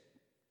 days.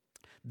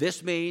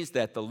 This means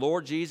that the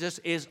Lord Jesus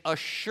is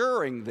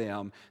assuring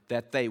them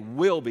that they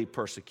will be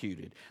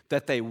persecuted,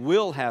 that they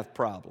will have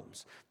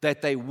problems,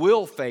 that they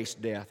will face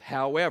death.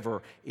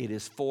 However, it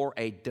is for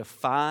a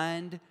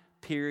defined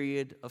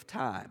period of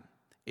time.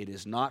 It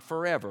is not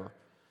forever.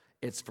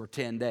 It's for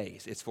 10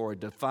 days. It's for a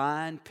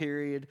defined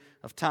period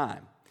of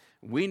time.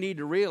 We need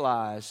to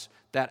realize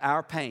that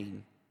our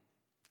pain,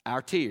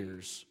 our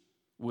tears,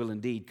 will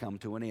indeed come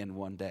to an end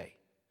one day.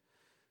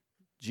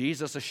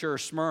 Jesus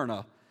assures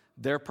Smyrna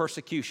their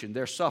persecution,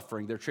 their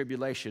suffering, their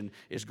tribulation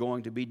is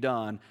going to be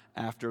done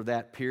after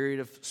that period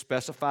of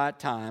specified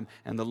time,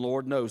 and the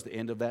Lord knows the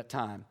end of that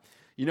time.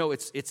 You know,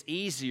 it's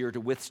easier to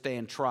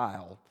withstand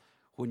trial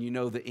when you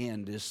know the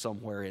end is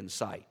somewhere in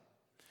sight.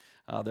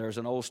 There's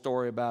an old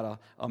story about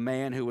a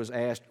man who was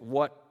asked,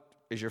 "What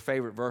is your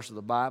favorite verse of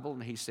the Bible?"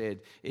 And he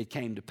said, "It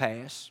came to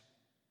pass."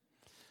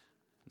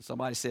 And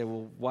somebody said,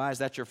 "Well, why is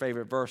that your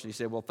favorite verse?" And he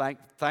said, "Well,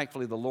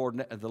 thankfully the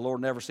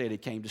Lord never said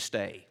it came to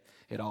stay.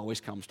 It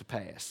always comes to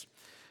pass."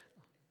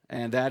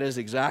 And that is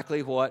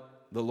exactly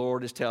what the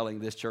Lord is telling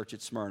this church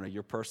at Smyrna.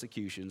 Your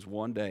persecutions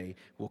one day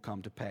will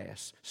come to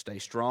pass. Stay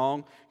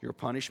strong. Your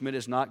punishment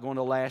is not going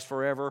to last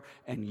forever,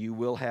 and you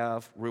will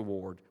have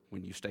reward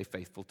when you stay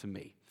faithful to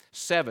me.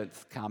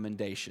 Seventh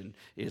commendation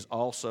is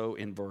also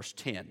in verse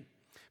 10.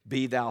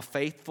 Be thou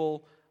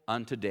faithful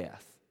unto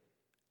death.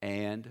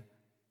 And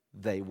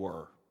they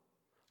were.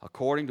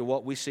 According to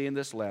what we see in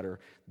this letter,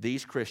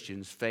 these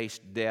Christians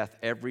faced death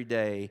every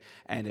day,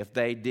 and if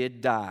they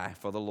did die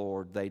for the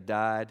Lord, they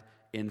died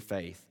in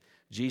faith.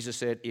 Jesus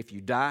said, "If you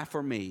die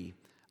for me,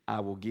 I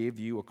will give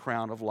you a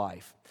crown of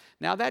life."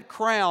 Now, that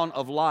crown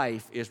of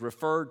life is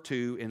referred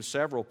to in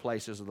several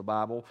places of the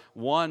Bible.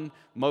 One,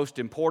 most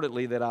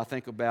importantly, that I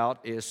think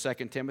about is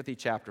 2 Timothy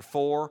chapter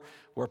 4,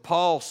 where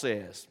Paul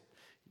says,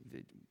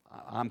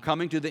 "I'm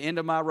coming to the end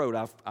of my road.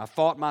 I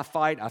fought my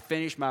fight. I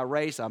finished my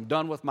race. I'm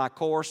done with my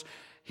course.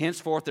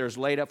 Henceforth there is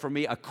laid up for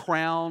me a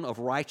crown of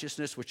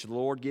righteousness, which the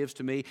Lord gives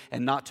to me,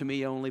 and not to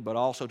me only, but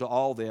also to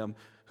all them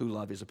who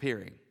love his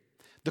appearing."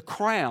 The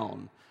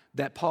crown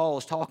that Paul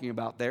is talking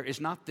about there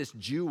is not this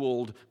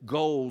jeweled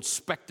gold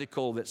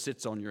spectacle that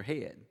sits on your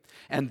head.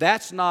 And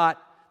that's not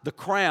the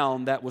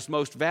crown that was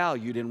most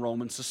valued in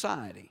Roman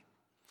society.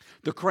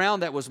 The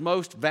crown that was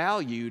most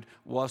valued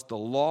was the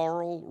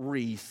laurel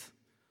wreath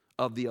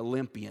of the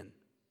Olympian,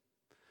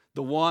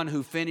 the one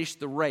who finished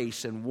the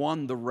race and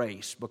won the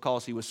race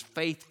because he was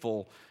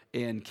faithful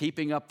in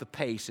keeping up the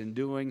pace and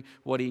doing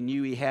what he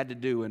knew he had to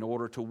do in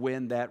order to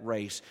win that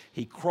race.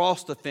 He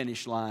crossed the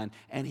finish line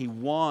and he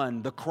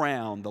won the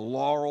crown, the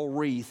laurel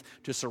wreath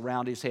to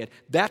surround his head.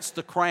 That's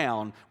the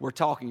crown we're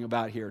talking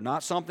about here.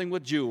 Not something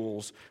with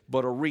jewels,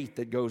 but a wreath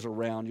that goes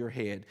around your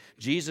head.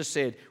 Jesus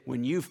said,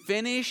 when you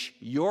finish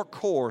your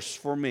course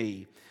for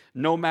me,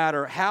 no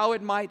matter how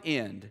it might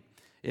end,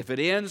 if it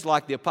ends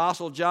like the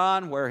Apostle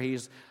John, where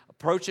he's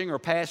approaching or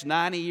past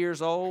 90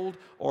 years old,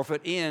 or if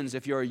it ends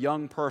if you're a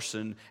young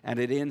person and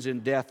it ends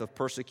in death of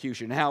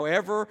persecution.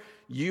 However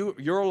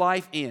your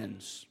life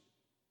ends,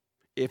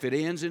 if it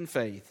ends in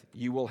faith,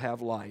 you will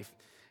have life.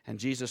 And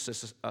Jesus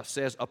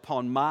says,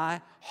 upon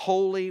my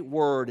holy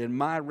word and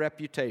my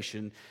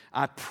reputation,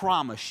 I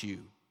promise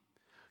you,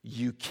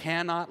 you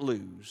cannot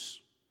lose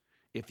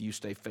if you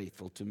stay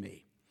faithful to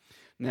me.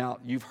 Now,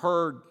 you've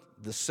heard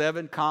the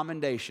 7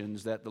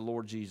 commendations that the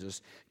Lord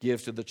Jesus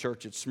gives to the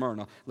church at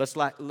Smyrna. Let's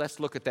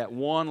look at that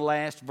one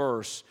last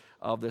verse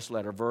of this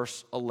letter,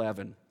 verse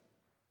 11.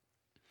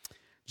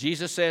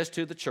 Jesus says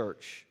to the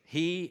church,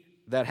 he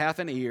that hath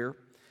an ear,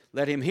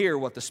 let him hear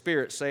what the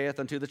Spirit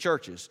saith unto the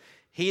churches.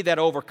 He that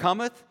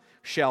overcometh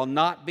shall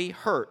not be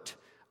hurt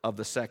of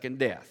the second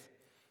death.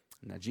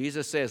 Now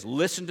Jesus says,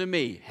 listen to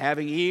me.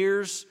 Having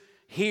ears,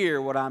 hear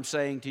what I'm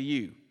saying to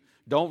you.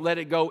 Don't let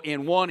it go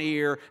in one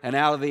ear and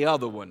out of the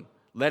other one.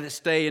 Let it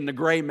stay in the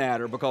gray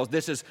matter, because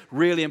this is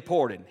really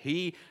important.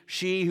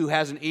 She who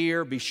has an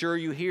ear, be sure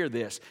you hear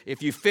this.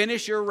 If you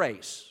finish your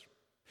race,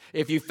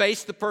 if you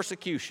face the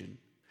persecution,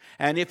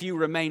 and if you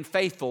remain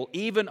faithful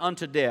even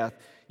unto death,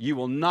 you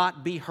will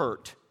not be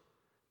hurt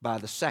by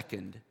the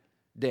second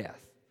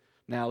death.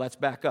 Now let's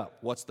back up.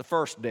 What's the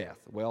first death?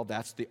 Well,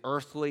 that's the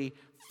earthly,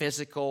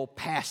 physical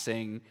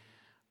passing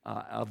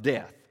of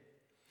death.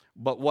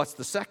 But what's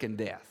the second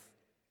death?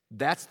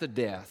 That's the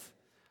death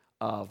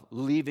of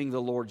leaving the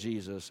Lord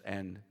Jesus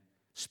and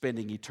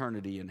spending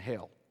eternity in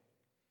hell.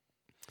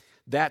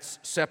 That's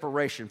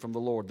separation from the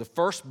Lord. The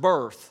first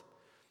birth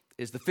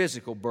is the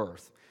physical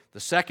birth. The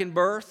second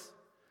birth,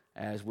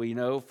 as we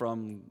know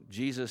from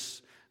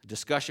Jesus'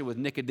 discussion with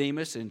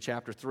Nicodemus in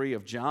chapter 3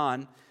 of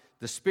John,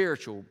 the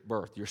spiritual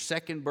birth. Your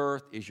second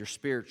birth is your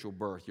spiritual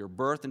birth, your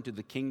birth into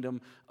the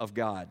kingdom of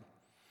God.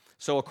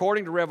 So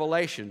according to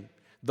Revelation,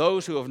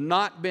 those who have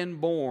not been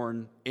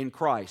born in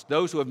Christ,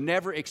 those who have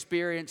never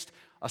experienced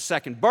a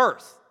second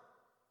birth,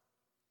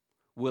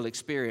 will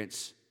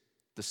experience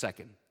the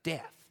second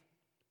death.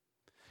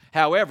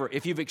 However,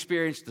 if you've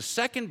experienced the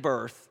second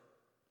birth,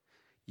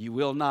 you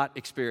will not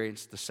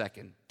experience the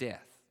second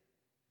death.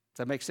 Does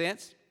that make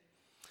sense?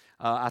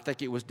 I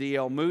think it was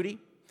D.L. Moody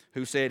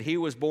who said, he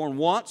was born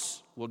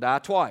once, will die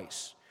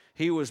twice.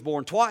 He who was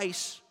born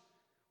twice,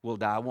 will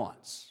die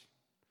once.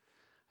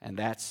 And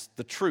that's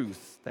the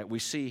truth that we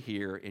see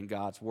here in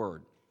God's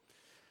Word.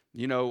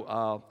 You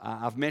know,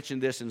 I've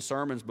mentioned this in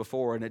sermons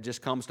before, and it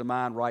just comes to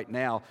mind right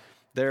now.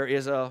 There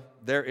is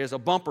a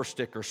bumper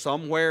sticker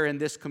somewhere in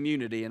this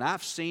community, and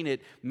I've seen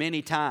it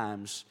many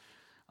times.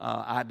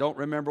 I don't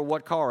remember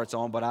what car it's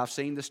on, but I've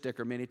seen the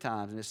sticker many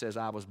times, and it says,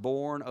 I was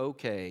born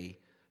okay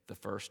the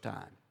first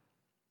time.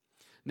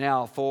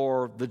 Now,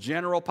 for the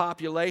general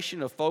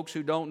population of folks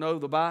who don't know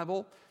the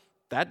Bible,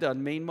 that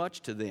doesn't mean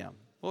much to them.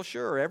 Well,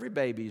 sure, every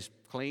baby's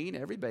clean,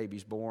 every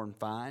baby's born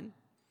fine.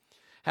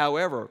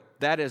 However,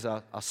 that is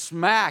a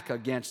smack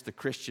against the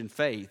Christian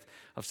faith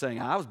of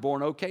saying, I was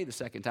born okay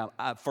the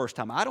first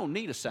time. I don't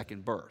need a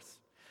second birth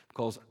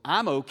because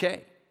I'm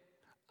okay.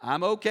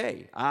 I'm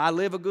okay. I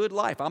live a good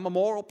life. I'm a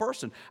moral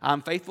person.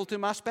 I'm faithful to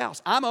my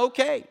spouse. I'm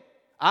okay.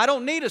 I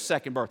don't need a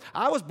second birth.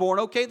 I was born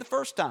okay the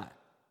first time.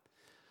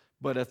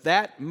 But if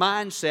that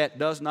mindset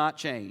does not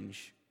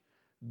change,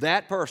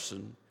 that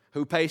person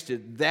who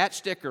pasted that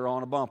sticker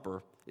on a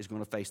bumper is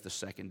going to face the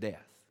second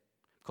death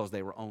because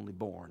they were only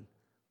born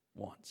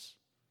once.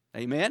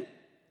 Amen?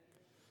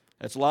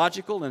 That's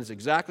logical, and it's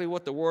exactly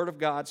what the Word of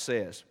God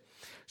says.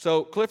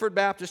 So, Clifford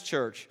Baptist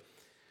Church,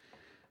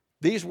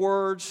 these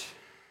words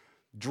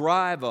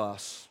drive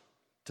us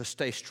to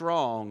stay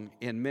strong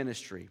in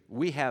ministry.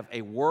 We have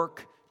a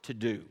work to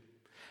do,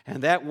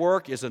 and that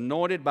work is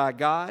anointed by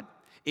God.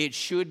 It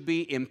should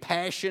be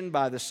impassioned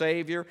by the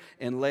Savior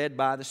and led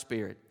by the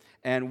Spirit.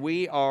 And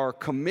we are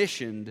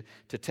commissioned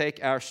to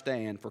take our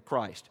stand for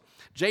Christ.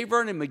 J.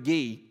 Vernon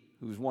McGee,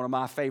 who's one of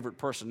my favorite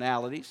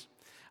personalities,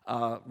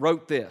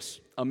 wrote this: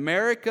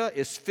 America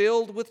is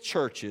filled with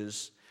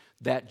churches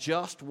that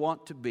just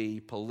want to be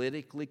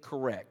politically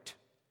correct.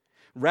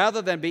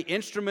 Rather than be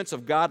instruments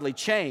of godly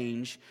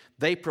change,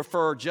 they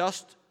prefer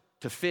just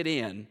to fit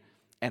in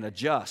and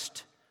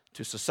adjust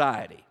to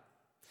society.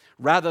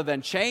 Rather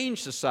than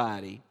change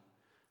society,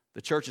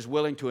 the church is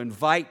willing to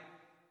invite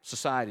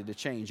society to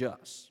change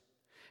us.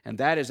 And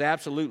that is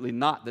absolutely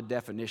not the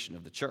definition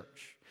of the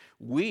church.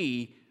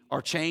 We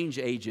are change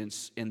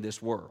agents in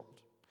this world.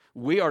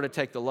 We are to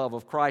take the love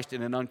of Christ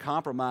in an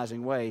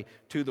uncompromising way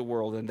to the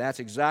world, and that's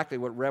exactly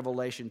what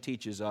Revelation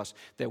teaches us,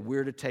 that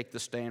we're to take the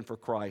stand for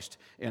Christ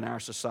in our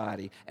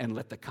society and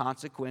let the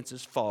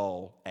consequences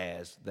fall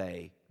as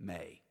they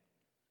may.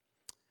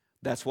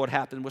 That's what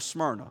happened with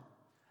Smyrna,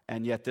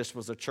 and yet this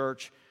was a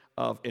church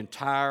of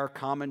entire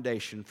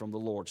commendation from the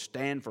Lord.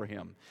 Stand for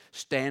Him.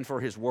 Stand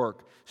for His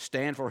work.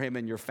 Stand for Him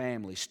in your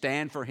family.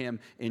 Stand for Him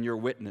in your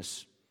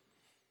witness.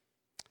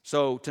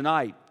 So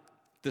tonight,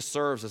 this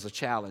serves as a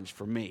challenge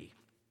for me,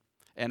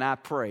 and I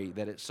pray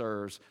that it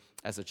serves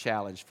as a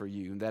challenge for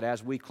you, and that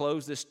as we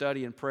close this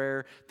study in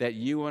prayer, that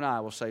you and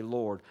I will say,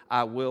 Lord,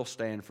 I will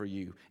stand for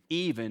you.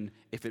 Even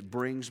if it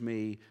brings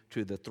me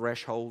to the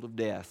threshold of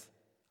death,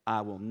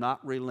 I will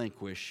not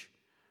relinquish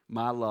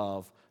my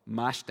love,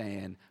 my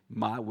stand,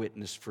 my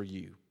witness for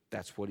you.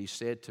 That's what he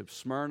said to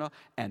Smyrna,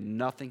 and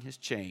nothing has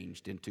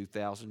changed in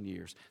 2,000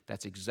 years.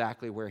 That's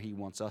exactly where he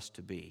wants us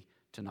to be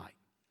tonight.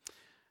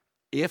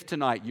 If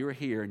tonight you're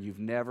here and you've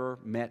never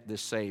met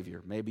this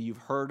Savior, maybe you've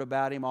heard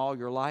about Him all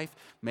your life,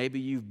 maybe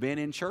you've been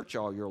in church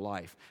all your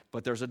life,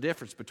 but there's a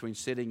difference between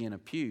sitting in a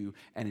pew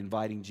and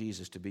inviting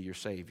Jesus to be your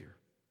Savior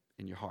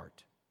in your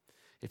heart.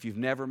 If you've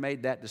never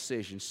made that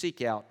decision,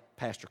 seek out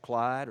Pastor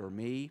Clyde or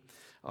me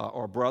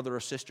or a brother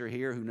or sister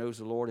here who knows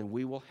the Lord, and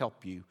we will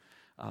help you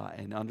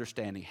in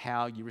understanding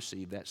how you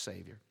receive that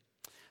Savior.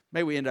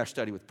 May we end our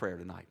study with prayer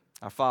tonight.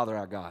 Our Father,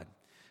 our God,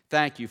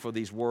 thank you for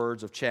these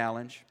words of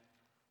challenge.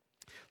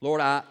 Lord,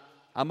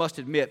 I must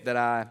admit that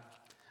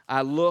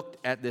I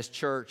looked at this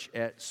church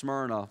at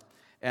Smyrna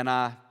and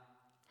I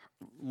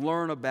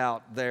learned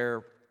about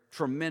their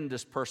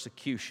tremendous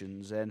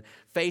persecutions and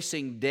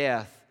facing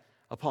death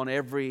upon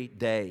every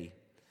day.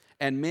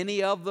 And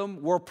many of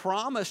them were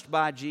promised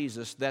by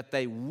Jesus that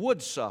they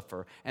would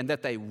suffer and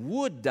that they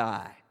would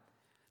die,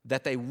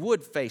 that they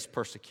would face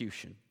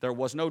persecution. There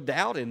was no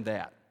doubt in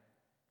that.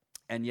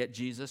 And yet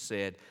Jesus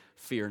said,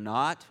 "Fear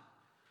not,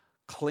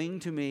 cling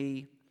to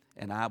me,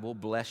 and I will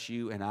bless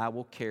you, and I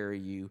will carry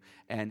you.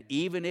 And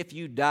even if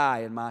you die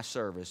in my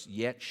service,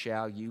 yet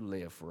shall you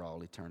live for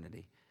all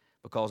eternity.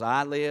 Because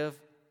I live,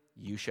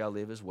 you shall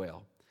live as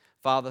well."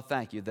 Father,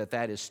 thank you that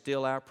that is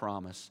still our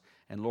promise.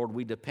 And Lord,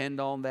 we depend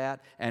on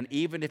that. And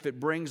even if it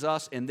brings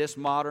us in this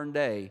modern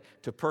day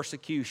to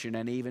persecution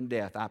and even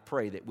death, I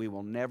pray that we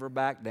will never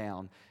back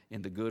down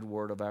in the good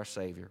word of our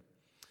Savior.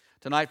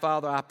 Tonight,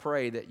 Father, I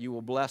pray that you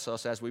will bless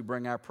us as we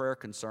bring our prayer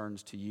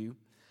concerns to you.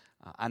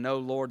 I know,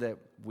 Lord, that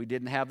we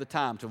didn't have the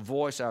time to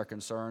voice our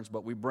concerns,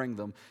 but we bring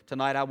them.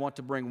 Tonight I want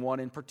to bring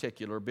one in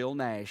particular, Bill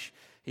Nash.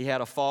 He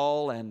had a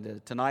fall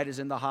and tonight is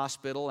in the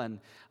hospital and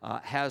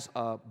has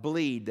a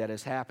bleed that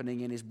is happening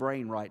in his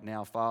brain right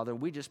now, Father.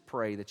 We just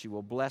pray that you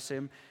will bless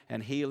him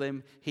and heal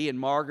him. He and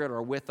Margaret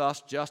are with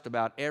us just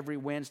about every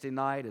Wednesday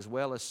night as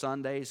well as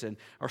Sundays and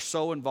are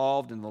so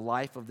involved in the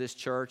life of this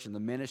church and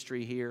the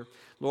ministry here.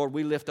 Lord,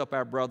 we lift up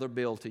our brother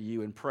Bill to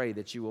you and pray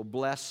that you will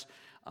bless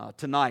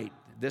tonight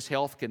this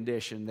health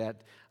condition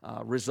that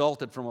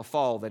resulted from a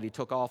fall that he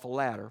took off a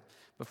ladder.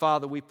 But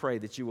Father, we pray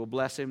that you will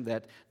bless him,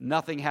 that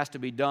nothing has to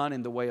be done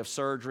in the way of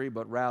surgery,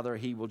 but rather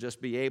he will just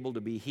be able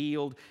to be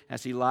healed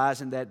as he lies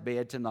in that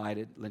bed tonight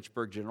at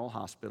Lynchburg General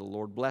Hospital.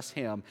 Lord, bless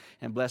him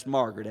and bless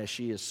Margaret as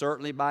she is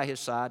certainly by his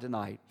side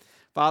tonight.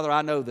 Father,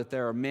 I know that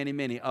there are many,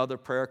 many other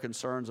prayer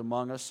concerns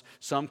among us,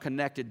 some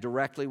connected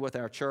directly with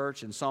our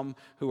church and some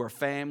who are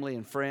family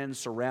and friends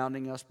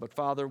surrounding us. But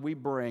Father, we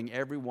bring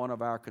every one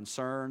of our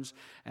concerns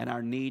and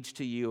our needs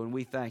to you, and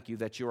we thank you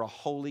that you're a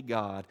holy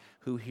God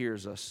who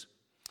hears us.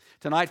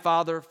 Tonight,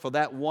 Father, for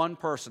that one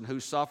person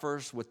who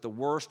suffers with the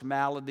worst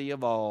malady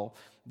of all,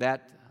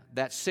 that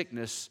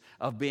sickness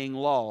of being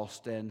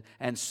lost and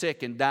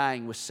sick and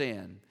dying with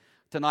sin.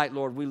 Tonight,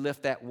 Lord, we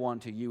lift that one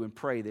to you and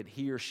pray that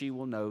he or she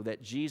will know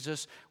that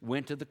Jesus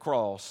went to the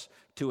cross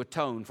to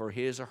atone for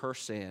his or her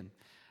sin.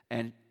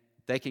 And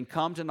they can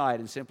come tonight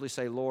and simply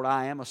say, Lord,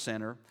 I am a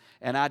sinner,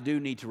 and I do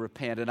need to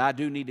repent, and I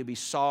do need to be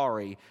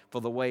sorry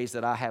for the ways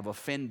that I have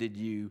offended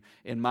you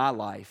in my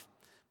life.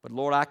 But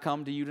Lord, I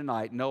come to you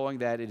tonight knowing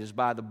that it is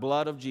by the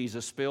blood of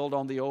Jesus spilled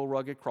on the old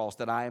rugged cross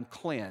that I am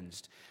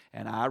cleansed,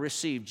 and I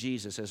receive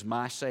Jesus as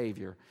my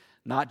Savior.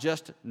 Not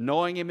just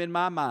knowing him in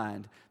my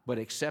mind, but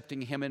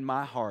accepting him in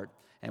my heart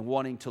and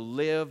wanting to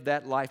live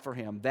that life for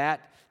him.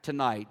 That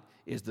tonight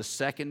is the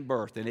second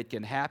birth, and it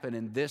can happen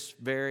in this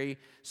very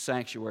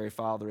sanctuary,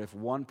 Father, if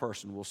one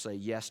person will say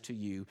yes to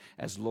you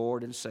as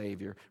Lord and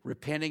Savior,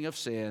 repenting of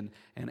sin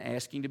and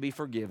asking to be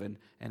forgiven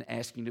and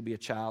asking to be a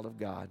child of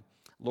God.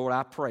 Lord,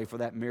 I pray for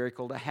that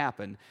miracle to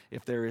happen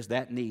if there is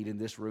that need in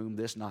this room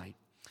this night.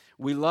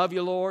 We love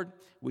you, Lord.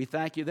 We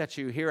thank you that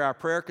you hear our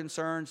prayer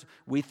concerns.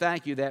 We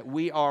thank you that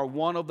we are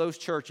one of those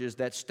churches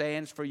that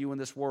stands for you in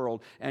this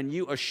world. And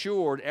you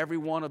assured every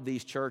one of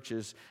these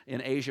churches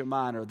in Asia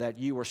Minor that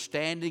you are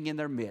standing in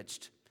their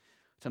midst.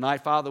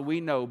 Tonight, Father, we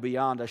know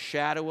beyond a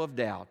shadow of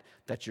doubt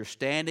that you're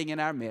standing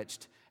in our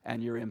midst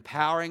and you're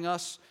empowering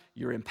us,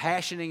 you're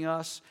impassioning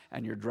us,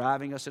 and you're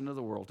driving us into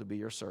the world to be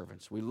your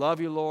servants. We love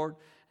you, Lord,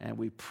 and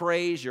we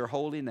praise your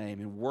holy name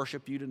and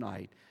worship you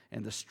tonight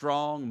in the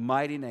strong,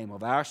 mighty name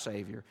of our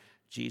Savior,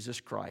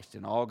 Jesus Christ.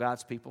 And all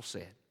God's people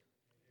said,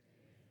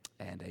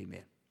 and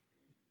amen.